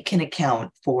how we can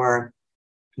account for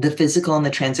the physical and the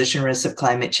transition risks of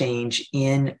climate change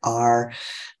in our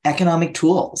economic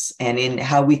tools and in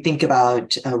how we think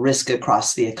about risk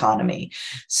across the economy.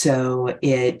 So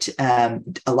a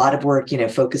lot of work,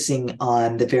 focusing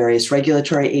on the various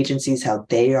regulatory agencies, how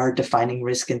they are defining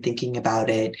risk and thinking about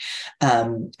it,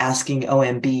 asking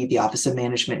OMB, the Office of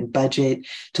Management and Budget,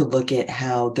 to look at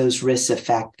how those risks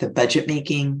affect the budget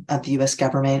making of the US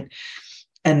government.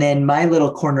 And then my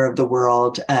little corner of the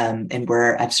world, and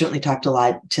where I've certainly talked a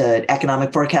lot to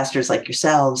economic forecasters like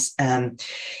yourselves,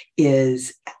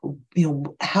 is,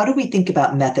 how do we think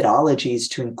about methodologies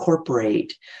to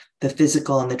incorporate the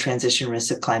physical and the transition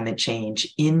risks of climate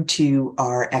change into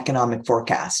our economic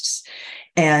forecasts?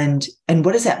 And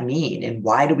what does that mean? And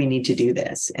why do we need to do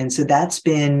this? And so that's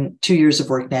been 2 years of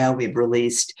work now. We've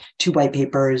released 2 white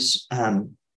papers.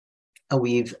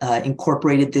 We've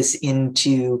incorporated this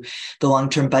into the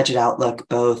long-term budget outlook,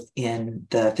 both in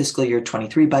the fiscal year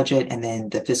 23 budget and then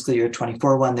the fiscal year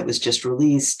 24 one that was just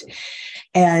released.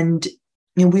 And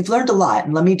we've learned a lot.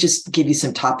 And let me just give you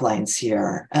some top lines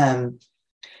here.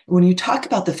 when you talk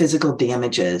about the physical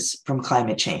damages from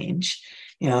climate change,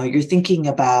 you're thinking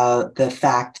about the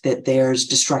fact that there's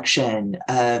destruction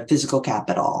of physical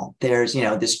capital. There's,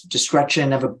 this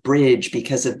destruction of a bridge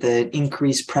because of the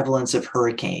increased prevalence of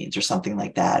hurricanes or something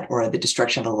like that, or the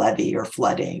destruction of a levee or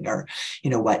flooding or,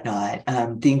 whatnot.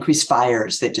 The increased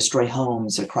fires that destroy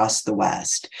homes across the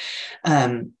West.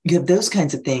 You have those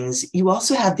kinds of things. You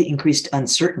also have the increased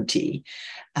uncertainty.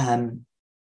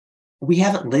 We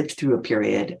haven't lived through a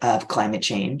period of climate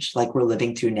change like we're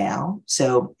living through now.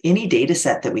 So any data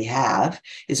set that we have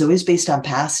is always based on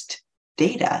past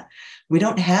data. We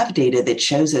don't have data that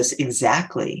shows us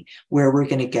exactly where we're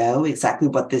going to go, exactly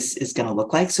what this is going to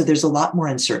look like. So there's a lot more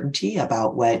uncertainty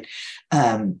about what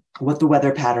the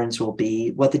weather patterns will be,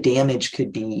 what the damage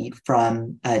could be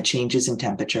from changes in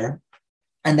temperature.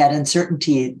 And that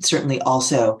uncertainty certainly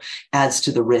also adds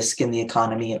to the risk in the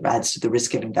economy. It adds to the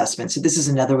risk of investment. So this is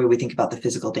another way we think about the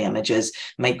physical damages,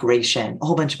 migration, a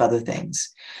whole bunch of other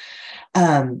things.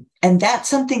 And that's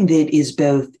something that is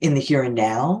both in the here and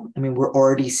now. I mean, we're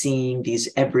already seeing these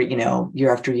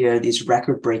year after year, these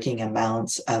record-breaking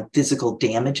amounts of physical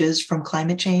damages from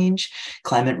climate change,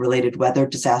 climate-related weather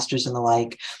disasters and the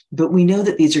like. But we know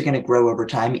that these are going to grow over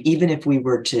time, even if we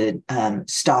were to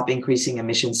stop increasing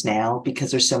emissions now, because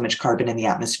there's so much carbon in the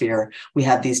atmosphere. We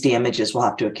have these damages we'll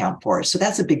have to account for. So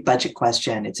that's a big budget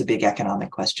question. It's a big economic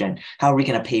question. How are we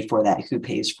going to pay for that? Who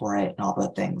pays for it? And all the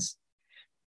things.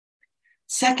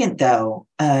 Second, though,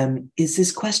 is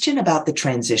this question about the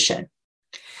transition.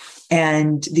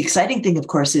 And the exciting thing, of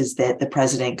course, is that the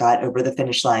president got over the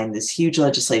finish line this huge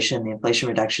legislation, the Inflation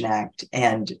Reduction Act,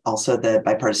 and also the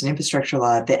bipartisan infrastructure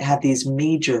law that have these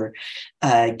major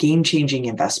game-changing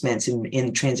investments in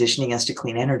transitioning us to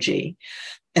clean energy.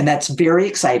 And that's very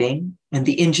exciting. And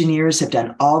the engineers have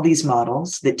done all these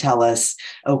models that tell us,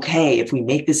 okay, if we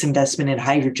make this investment in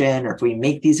hydrogen, or if we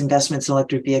make these investments in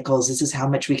electric vehicles, this is how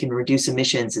much we can reduce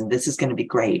emissions, and this is going to be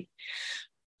great.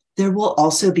 There will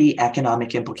also be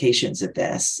economic implications of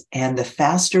this. And the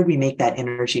faster we make that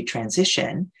energy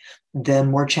transition, the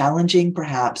more challenging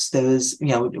perhaps those,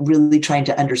 really trying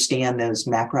to understand those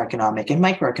macroeconomic and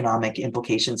microeconomic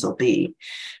implications will be.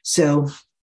 So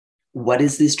what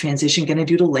is this transition going to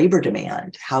do to labor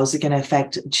demand? How is it going to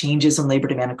affect changes in labor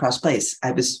demand across place?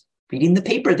 I was reading the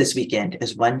paper this weekend,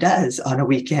 as one does on a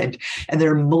weekend, and there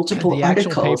are multiple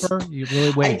articles. Paper? You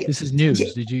really wait. This is news.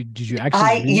 Did you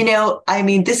actually?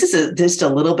 Read? This is just a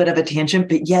little bit of a tangent,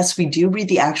 but yes, we do read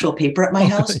the actual paper at my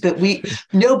house. But we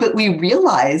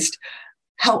realized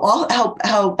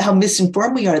how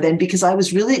misinformed we are then, because I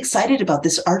was really excited about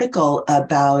this article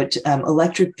about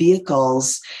electric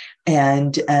vehicles.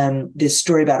 And this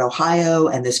story about Ohio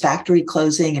and this factory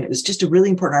closing. And it was just a really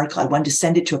important article. I wanted to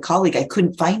send it to a colleague. I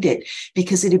couldn't find it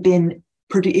because it had been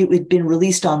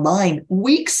released online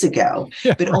weeks ago,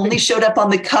 but only showed up on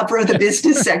the cover of the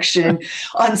business section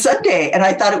on Sunday. And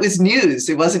I thought it was news.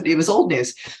 It wasn't, it was old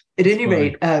news. At any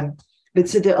rate, but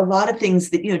so there are a lot of things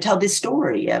that, tell this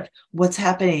story of what's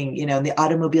happening, in the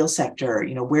automobile sector,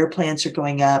 where plants are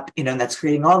going up, and that's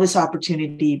creating all this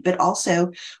opportunity, but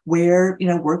also where,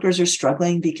 workers are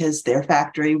struggling because their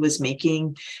factory was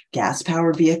making gas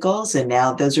powered vehicles. And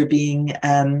now those are being,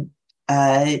 they're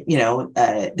not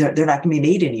going to be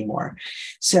made anymore.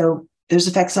 So there's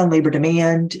effects on labor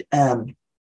demand,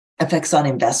 effects on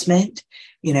investment.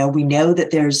 We know that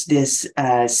there's this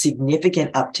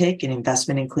significant uptick in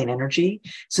investment in clean energy.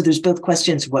 So there's both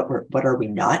questions, what are we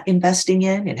not investing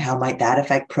in, and how might that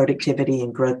affect productivity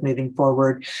and growth moving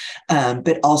forward?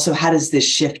 But also, how does this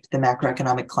shift the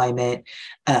macroeconomic climate,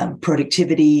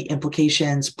 productivity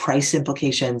implications, price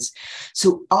implications?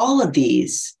 So all of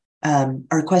these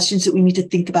are questions that we need to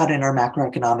think about in our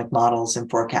macroeconomic models and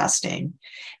forecasting.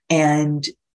 And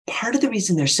part of the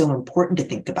reason they're so important to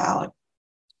think about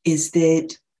is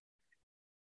that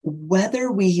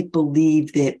whether we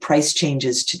believe that price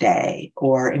changes today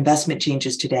or investment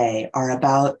changes today are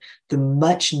about the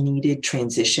much needed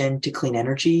transition to clean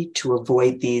energy to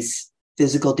avoid these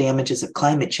physical damages of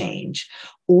climate change,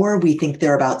 or we think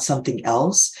they're about something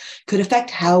else, could affect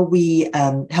how we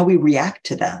react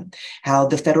to them, how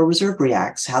the Federal Reserve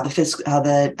reacts, how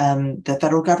the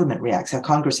federal government reacts, how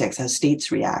Congress reacts, how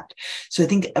states react. So I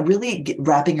think really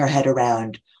wrapping our head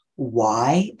around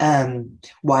why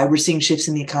we're seeing shifts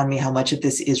in the economy, how much of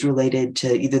this is related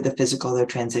to either the physical or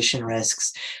transition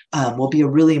risks, will be a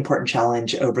really important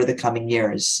challenge over the coming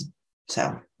years.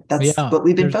 So that's what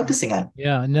we've been focusing on.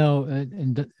 Yeah, no,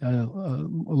 and a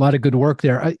lot of good work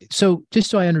there. So just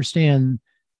so I understand,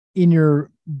 in your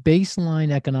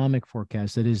baseline economic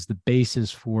forecast, that is the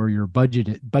basis for your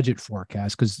budget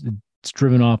forecast, because it's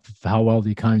driven off of how well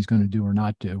the economy is going to do or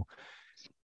not do.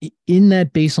 in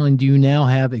that baseline, do you now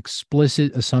have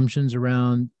explicit assumptions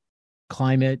around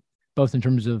climate, both in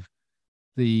terms of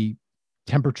the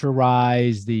temperature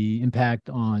rise, the impact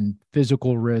on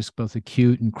physical risk, both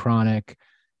acute and chronic,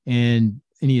 and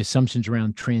any assumptions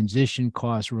around transition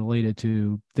costs related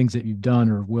to things that you've done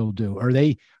or will do? Are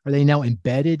they now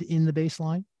embedded in the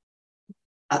baseline?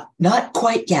 Not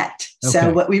quite yet. Okay.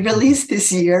 So what we released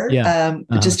this year,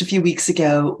 just a few weeks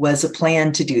ago, was a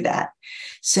plan to do that.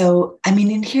 So, I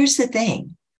mean, and here's the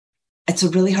thing. It's a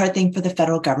really hard thing for the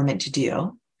federal government to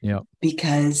do. Yeah.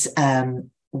 Because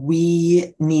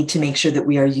we need to make sure that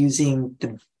we are using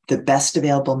the best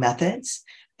available methods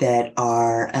that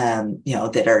are,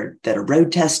 that are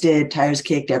road tested, tires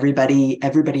kicked, everybody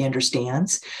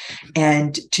understands.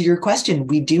 And to your question,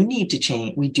 we do need to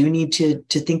change. We do need to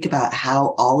think about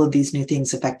how all of these new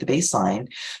things affect the baseline,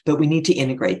 but we need to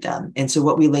integrate them. And so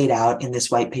what we laid out in this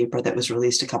white paper that was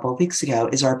released a couple of weeks ago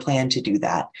is our plan to do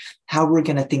that. How we're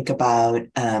going to think about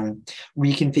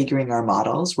reconfiguring our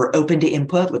models. We're open to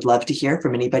input. Would love to hear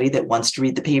from anybody that wants to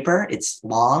read the paper. It's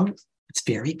long. It's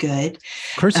very good.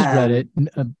 Chris has read it.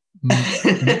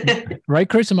 Right,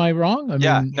 Chris? Am I wrong? I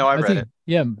read it.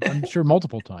 Yeah, I'm sure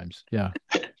multiple times. Yeah.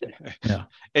 Yeah.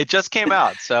 It just came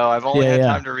out, so I've only had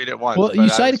time to read it once. Well, you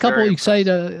cite a couple. You cite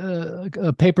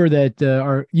a paper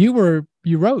that you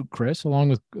wrote, Chris, along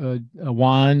with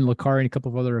Juan Lacar and a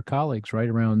couple of other colleagues, right,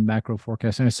 around macro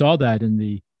forecasting. I saw that in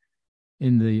the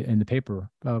paper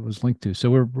it was linked to.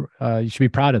 So you should be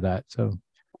proud of that. So.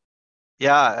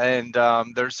 Yeah, and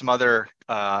there's some other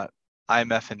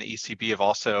IMF and the ECB have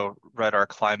also read our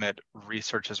climate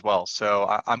research as well.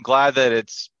 So I'm glad that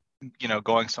it's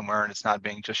going somewhere and it's not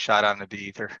being just shot out into the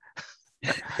ether.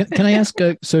 Can I ask?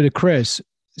 So to Chris,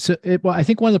 I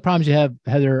think one of the problems you have,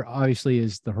 Heather, obviously,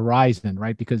 is the horizon,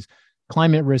 right? Because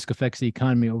climate risk affects the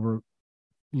economy over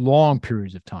long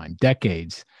periods of time,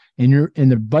 decades. And you're in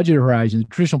the budget horizon. The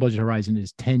traditional budget horizon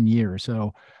is 10 years.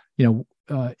 So,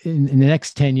 in the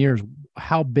next 10 years,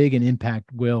 how big an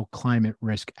impact will climate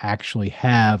risk actually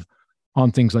have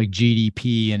on things like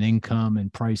GDP and income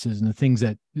and prices and the things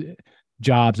that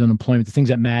jobs, unemployment, the things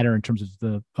that matter in terms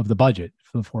of the budget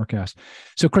for the forecast?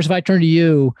 So, Chris, if I turn to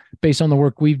you, based on the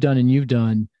work we've done and you've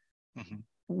done,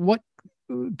 what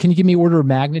can you give me order of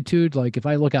magnitude? Like if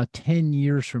I look out 10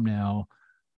 years from now,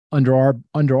 under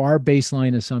our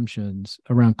baseline assumptions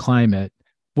around climate,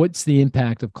 what's the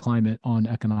impact of climate on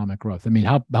economic growth? I mean,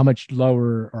 how much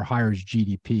lower or higher is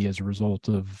GDP as a result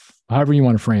of however you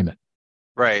want to frame it?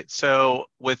 Right. So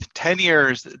with 10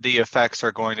 years, the effects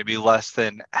are going to be less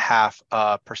than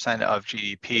 0.5% of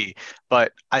GDP.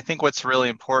 But I think what's really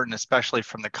important, especially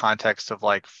from the context of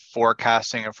like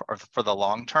forecasting for the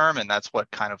long term, and that's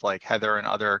what kind of like Heather and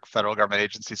other federal government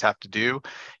agencies have to do,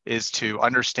 is to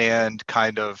understand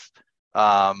kind of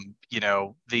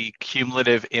the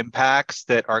cumulative impacts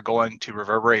that are going to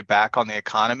reverberate back on the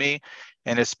economy.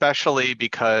 And especially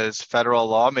because federal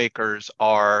lawmakers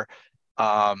are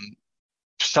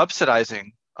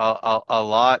subsidizing a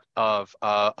lot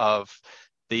of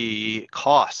the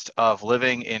cost of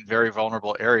living in very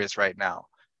vulnerable areas right now.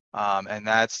 And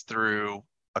that's through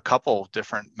a couple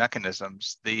different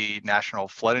mechanisms. The National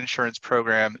Flood Insurance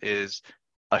Program is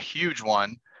a huge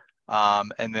one.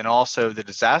 And then also the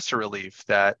disaster relief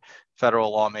that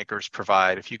federal lawmakers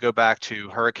provide. If you go back to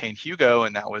Hurricane Hugo,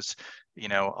 and that was,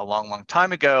 a long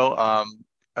time ago,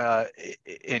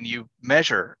 and you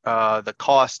measure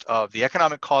the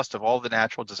economic cost of all the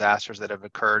natural disasters that have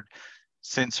occurred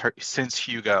since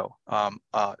Hugo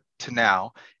to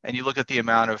now, and you look at the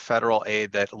amount of federal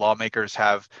aid that lawmakers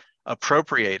have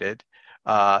appropriated,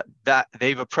 that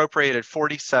they've appropriated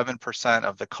 47%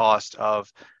 of the cost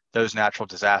of those natural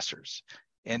disasters.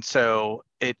 And so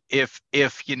if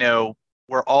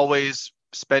we're always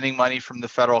spending money from the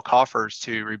federal coffers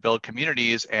to rebuild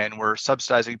communities and we're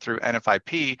subsidizing through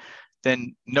NFIP,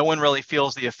 then no one really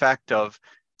feels the effect of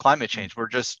climate change. We're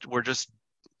just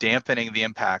dampening the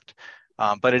impact.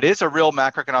 But it is a real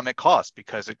macroeconomic cost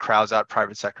because it crowds out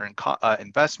private sector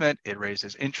investment. It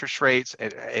raises interest rates.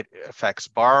 It affects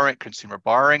borrowing, consumer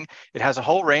borrowing. It has a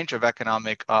whole range of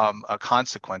economic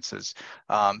consequences.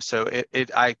 So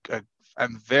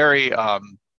I'm very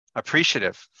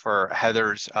appreciative for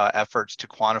Heather's efforts to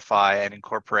quantify and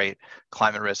incorporate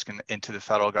climate risk into the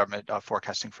federal government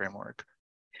forecasting framework.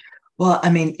 Well, I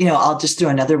mean, I'll just throw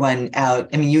another one out.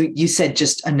 I mean, you said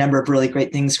just a number of really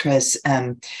great things, Chris.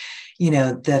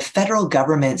 The federal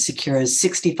government secures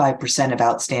 65% of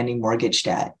outstanding mortgage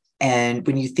debt. And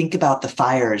when you think about the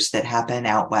fires that happen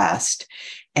out west,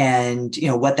 and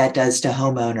what that does to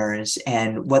homeowners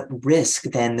and what risk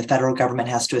then the federal government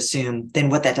has to assume, then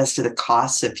what that does to the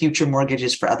costs of future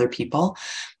mortgages for other people,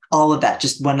 all of that,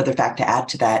 just one other fact to add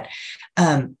to that.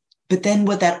 But then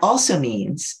what that also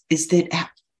means is that,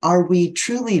 are we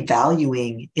truly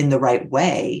valuing in the right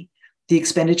way the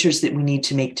expenditures that we need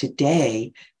to make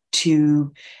today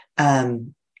to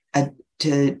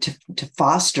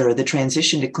foster the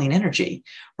transition to clean energy,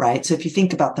 right? So if you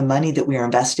think about the money that we are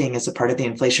investing as a part of the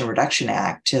Inflation Reduction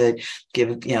Act to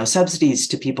give, subsidies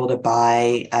to people to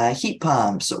buy heat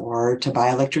pumps or to buy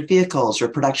electric vehicles, or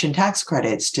production tax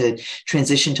credits to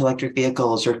transition to electric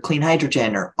vehicles, or clean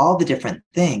hydrogen, or all the different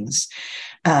things,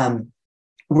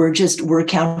 we're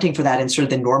accounting for that in sort of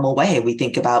the normal way. We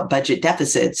think about budget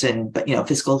deficits and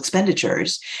fiscal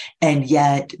expenditures, and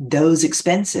yet those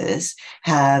expenses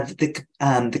have the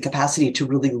capacity to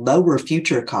really lower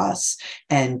future costs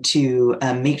and to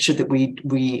make sure that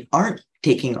we aren't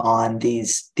taking on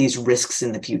these risks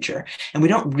in the future. And we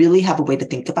don't really have a way to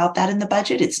think about that in the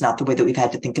budget. It's not the way that we've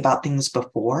had to think about things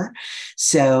before.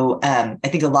 So I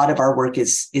think a lot of our work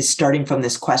is starting from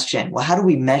this question: well, how do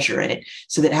we measure it,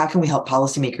 so that how can we help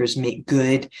policymakers make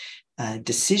good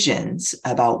decisions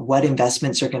about what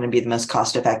investments are going to be the most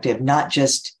cost effective, not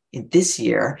just in this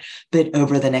year, but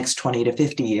over the next 20 to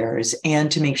 50 years,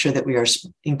 and to make sure that we are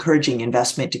encouraging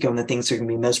investment to go in the things that are going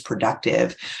to be most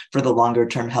productive for the longer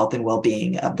term health and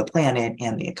well-being of the planet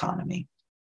and the economy.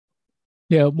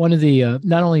 Yeah, one of the,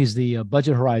 not only is the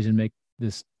budget horizon make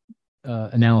this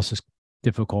analysis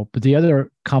difficult, but the other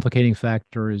complicating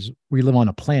factor is we live on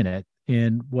a planet,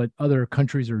 and what other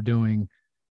countries are doing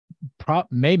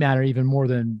may matter even more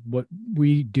than what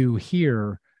we do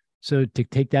here. So to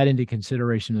take that into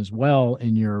consideration as well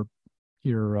in your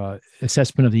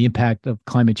assessment of the impact of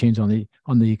climate change on the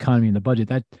economy and the budget,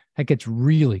 that gets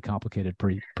really complicated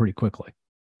pretty quickly.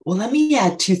 Well, let me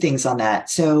add two things on that.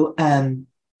 So the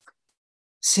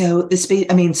space.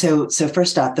 So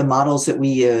first off, the models that we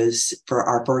use for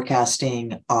our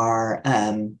forecasting are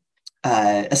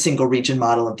a single region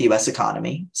model of the U.S.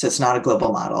 economy. So it's not a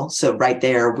global model. So right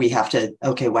there, we have to,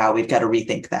 we've got to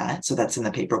rethink that. So that's in the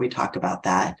paper. We talk about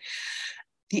that.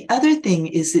 The other thing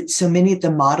is that so many of the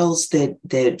models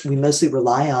that we mostly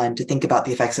rely on to think about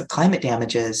the effects of climate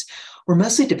damages were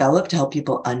mostly developed to help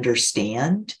people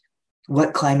understand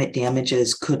what climate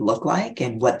damages could look like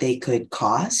and what they could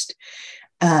cost.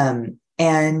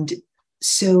 And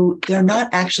so they're not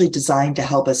actually designed to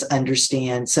help us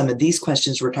understand some of these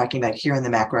questions we're talking about here in the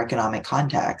macroeconomic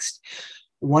context.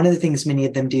 One of the things many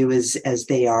of them do is, as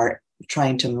they are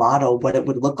trying to model what it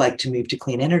would look like to move to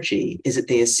clean energy, is that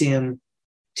they assume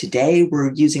today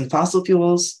we're using fossil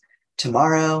fuels,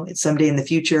 tomorrow, someday in the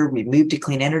future, we move to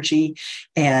clean energy,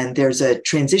 and there's a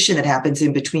transition that happens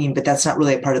in between, but that's not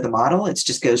really a part of the model. It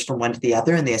just goes from one to the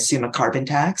other, and they assume a carbon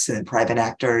tax, and then private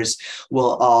actors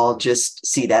will all just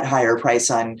see that higher price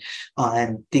on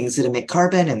things that emit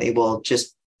carbon, and they will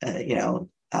just,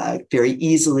 very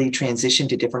easily transition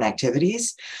to different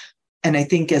activities. And I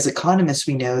think as economists,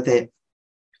 we know that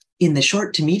in the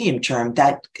short to medium term,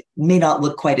 that may not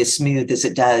look quite as smooth as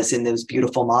it does in those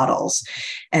beautiful models.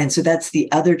 And so that's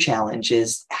the other challenge,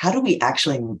 is how do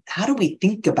we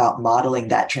think about modeling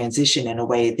that transition in a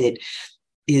way that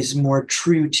is more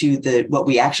true to what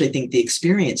we actually think the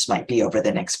experience might be over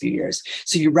the next few years.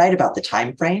 So you're right about the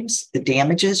timeframes. The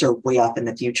damages are way off in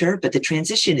the future, but the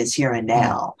transition is here and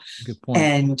now. Good point.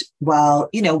 And while,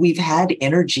 we've had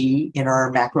energy in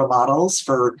our macro models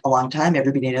for a long time,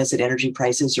 everybody knows that energy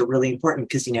prices are really important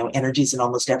because, energy is in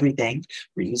almost everything.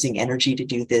 We're using energy to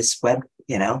do this web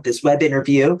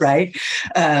interview, right?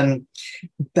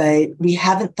 But we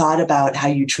haven't thought about how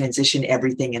you transition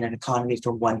everything in an economy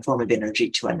from one form of energy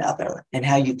to another, and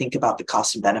how you think about the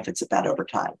costs and benefits of that over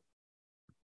time.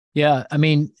 Yeah,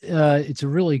 it's a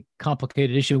really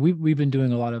complicated issue. We've been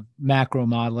doing a lot of macro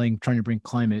modeling, trying to bring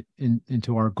climate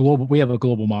into our global. We have a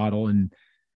global model and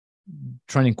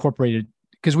trying to incorporate it,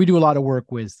 because we do a lot of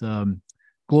work with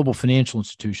global financial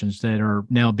institutions that are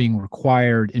now being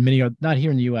required in many, not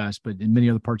here in the U.S., but in many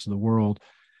other parts of the world,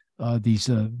 these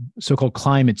so-called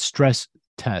climate stress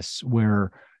tests,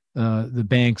 where the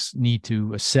banks need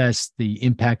to assess the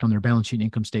impact on their balance sheet and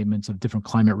income statements of different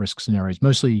climate risk scenarios,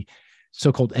 mostly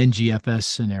so-called NGFS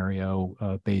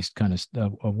scenario based kind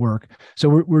of work. So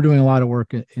we're doing a lot of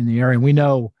work in the area, and we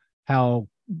know how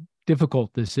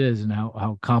difficult this is and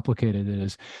how complicated it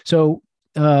is. So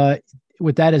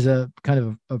with that as a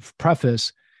kind of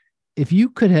preface, if you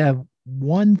could have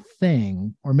one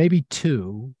thing, or maybe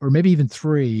two, or maybe even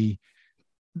three,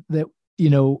 that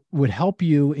would help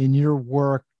you in your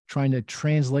work trying to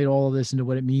translate all of this into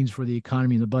what it means for the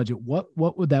economy and the budget, what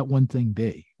would that one thing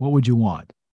be? What would you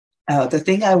want? Oh, the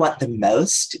thing I want the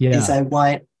most is I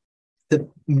want the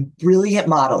brilliant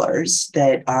modelers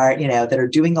that are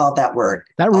doing all that work.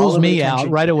 That rules me out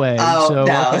right away. Oh, so,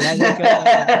 no. Okay,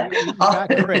 you got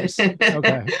Chris.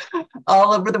 Okay.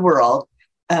 All over the world,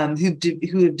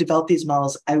 who have developed these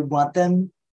models. I want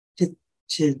them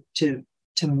to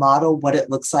model what it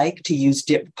looks like to use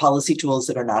policy tools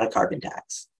that are not a carbon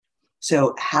tax.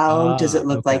 So how does it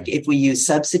look like if we use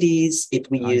subsidies, if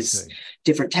we use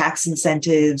different tax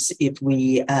incentives, if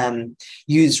we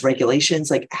use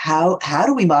regulations, like how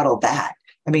do we model that?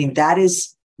 I mean, that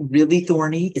is really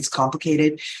thorny. It's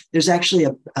complicated. There's actually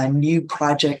a new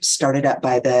project started up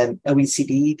by the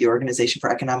OECD, the Organization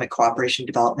for Economic Cooperation and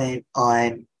Development,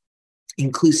 on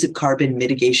inclusive carbon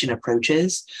mitigation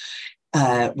approaches,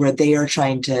 where they are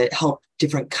trying to help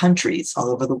different countries all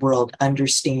over the world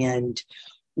understand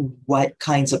what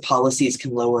kinds of policies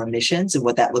can lower emissions and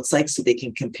what that looks like so they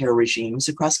can compare regimes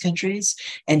across countries.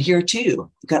 And here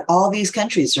too, we've got all these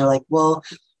countries that are like, well,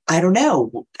 I don't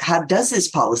know, how does this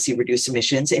policy reduce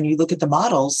emissions? And you look at the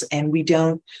models and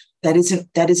that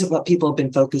isn't what people have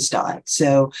been focused on.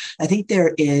 So I think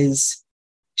there is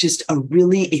just a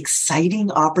really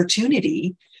exciting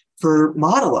opportunity for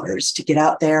modelers to get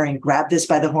out there and grab this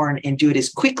by the horn and do it as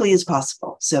quickly as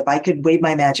possible. So if I could wave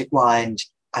my magic wand,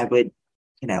 I would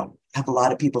have a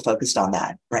lot of people focused on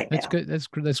that now. That's good. That's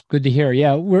good to hear.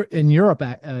 Yeah, we're in Europe.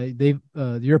 The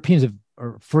Europeans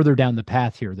are further down the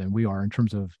path here than we are in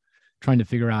terms of trying to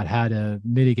figure out how to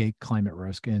mitigate climate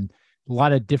risk, and a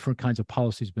lot of different kinds of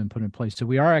policies have been put in place. So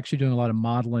we are actually doing a lot of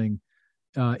modeling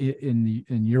in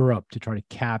Europe to try to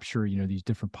capture these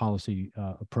different policy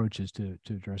approaches to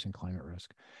addressing climate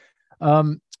risk.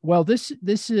 Well, this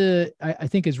I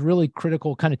think is really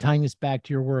critical, kind of tying this back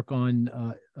to your work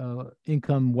on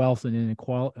income, wealth, and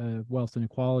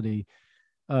inequality.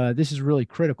 This is really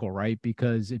critical, right?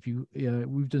 Because if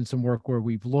we've done some work where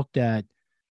we've looked at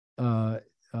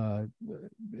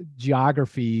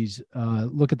geographies,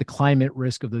 look at the climate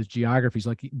risk of those geographies,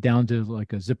 like down to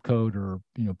like a zip code or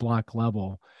block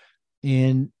level,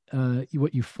 and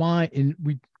what you find, and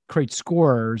we create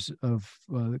scores of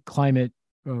climate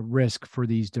risk for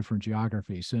these different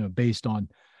geographies, based on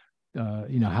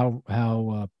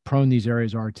how prone these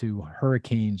areas are to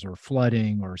hurricanes or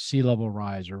flooding or sea level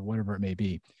rise or whatever it may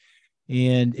be.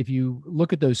 And if you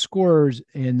look at those scores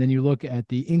and then you look at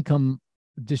the income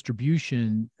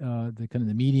distribution, the kind of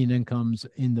the median incomes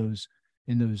in those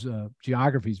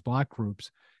geographies, block groups,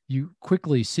 you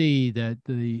quickly see that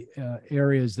the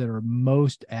areas that are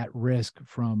most at risk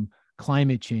from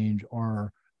climate change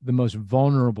are the most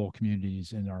vulnerable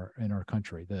communities in our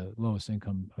country, the lowest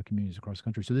income communities across the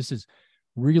country. So this is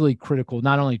really critical,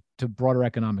 not only to broader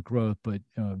economic growth, but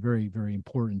very, very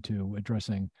important to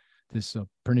addressing this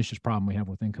pernicious problem we have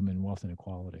with income and wealth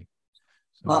inequality.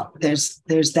 So, well, there's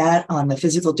that on the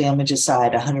physical damages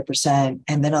side, 100%.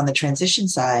 And then on the transition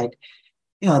side,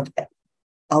 a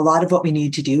lot of what we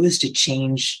need to do is to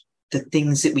change the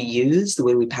things that we use, the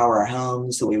way we power our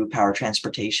homes, the way we power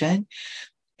transportation.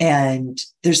 And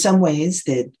there's some ways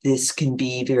that this can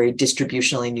be very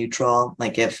distributionally neutral.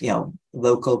 Like if,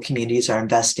 local communities are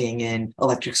investing in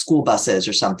electric school buses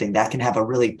or something, that can have a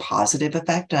really positive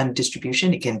effect on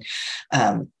distribution. It can,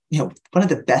 one of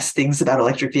the best things about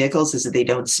electric vehicles is that they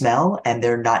don't smell and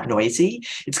they're not noisy.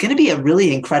 It's going to be a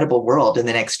really incredible world in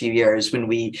the next few years when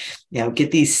we,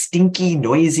 get these stinky,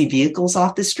 noisy vehicles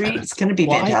off the street. It's going to be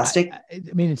fantastic. I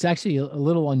mean, it's actually a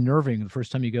little unnerving. The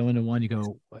first time you go into one, you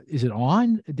go, "Is it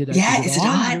on? Is it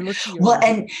on?" Well,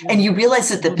 and you realize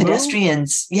that the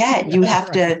pedestrians, you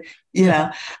have to.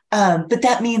 But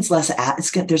that means there's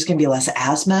going to be less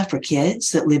asthma for kids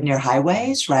that live near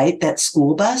highways, right? That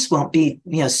school bus won't be,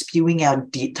 spewing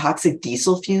out toxic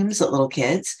diesel fumes at little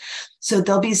kids. So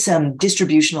there'll be some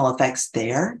distributional effects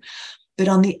there. But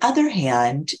on the other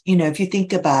hand, if you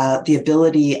think about the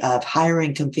ability of higher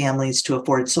income families to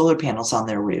afford solar panels on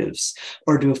their roofs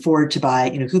or to afford to buy,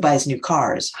 who buys new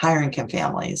cars, higher income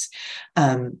families,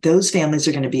 those families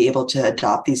are going to be able to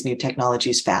adopt these new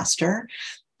technologies faster.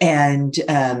 And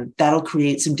that'll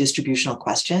create some distributional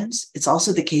questions. It's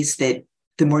also the case that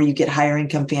the more you get higher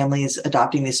income families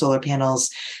adopting these solar panels,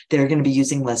 they're going to be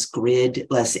using less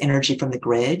energy from the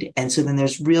grid. And so then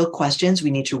there's real questions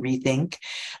we need to rethink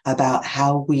about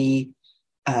how we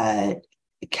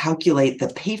calculate the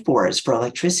pay-fors for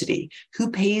electricity. Who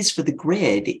pays for the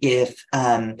grid if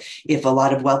a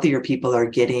lot of wealthier people are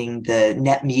getting the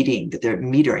net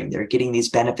metering, they're getting these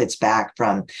benefits back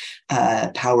from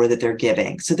power that they're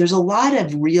giving. So there's a lot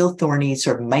of real thorny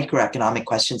sort of microeconomic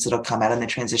questions that'll come out in the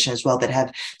transition as well that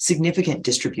have significant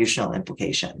distributional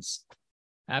implications.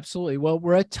 Absolutely. Well,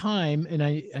 we're at time, and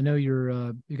I know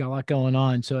you got a lot going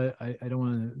on, so I don't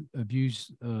want to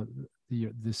abuse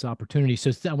this opportunity.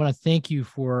 So I want to thank you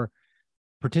for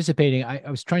participating. I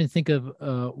was trying to think of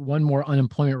one more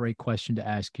unemployment rate question to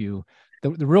ask you.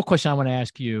 The real question I want to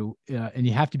ask you, and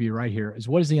you have to be right here, is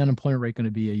what is the unemployment rate going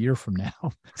to be a year from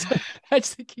now? So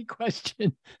that's the key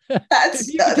question.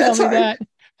 That's tell me hard. that.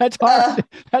 That's hard.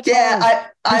 That's hard.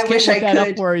 I wish I could.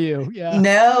 Up for you. Yeah.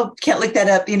 No, can't look that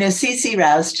up. CC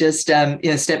Rouse just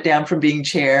stepped down from being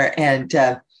chair, and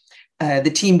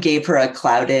the team gave her a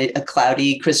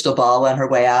cloudy crystal ball on her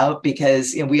way out,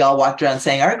 because we all walked around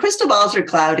saying our crystal balls are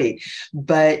cloudy.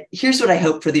 But here's what I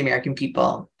hope for the American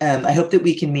people. I hope that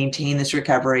we can maintain this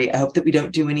recovery. I hope that we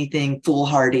don't do anything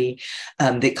foolhardy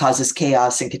that causes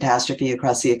chaos and catastrophe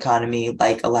across the economy,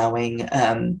 like allowing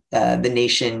the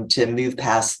nation to move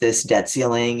past this debt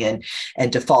ceiling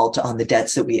and default on the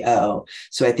debts that we owe.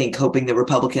 So I think hoping that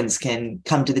Republicans can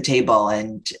come to the table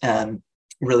and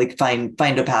really find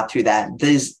a path through that.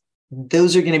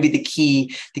 Those are going to be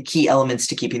the key elements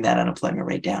to keeping that unemployment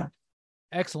rate down.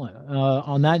 Excellent.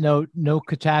 On that note, no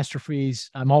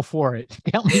catastrophes. I'm all for it.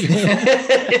 Count me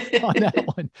in on that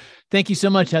one. Thank you so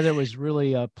much, Heather. It was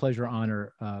really a pleasure,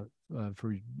 honor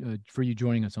for you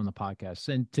joining us on the podcast.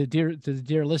 And to the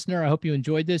dear listener, I hope you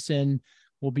enjoyed this, and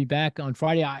we'll be back on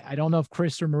Friday. I don't know if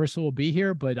Chris or Marissa will be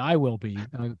here, but I will be.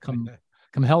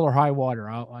 Come hell or high water.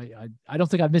 I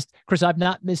don't think I've missed, Chris, I've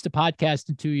not missed a podcast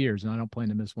in 2 years, and I don't plan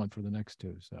to miss one for the next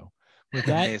two. So with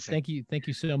that, thank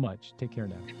you so much. Take care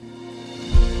now.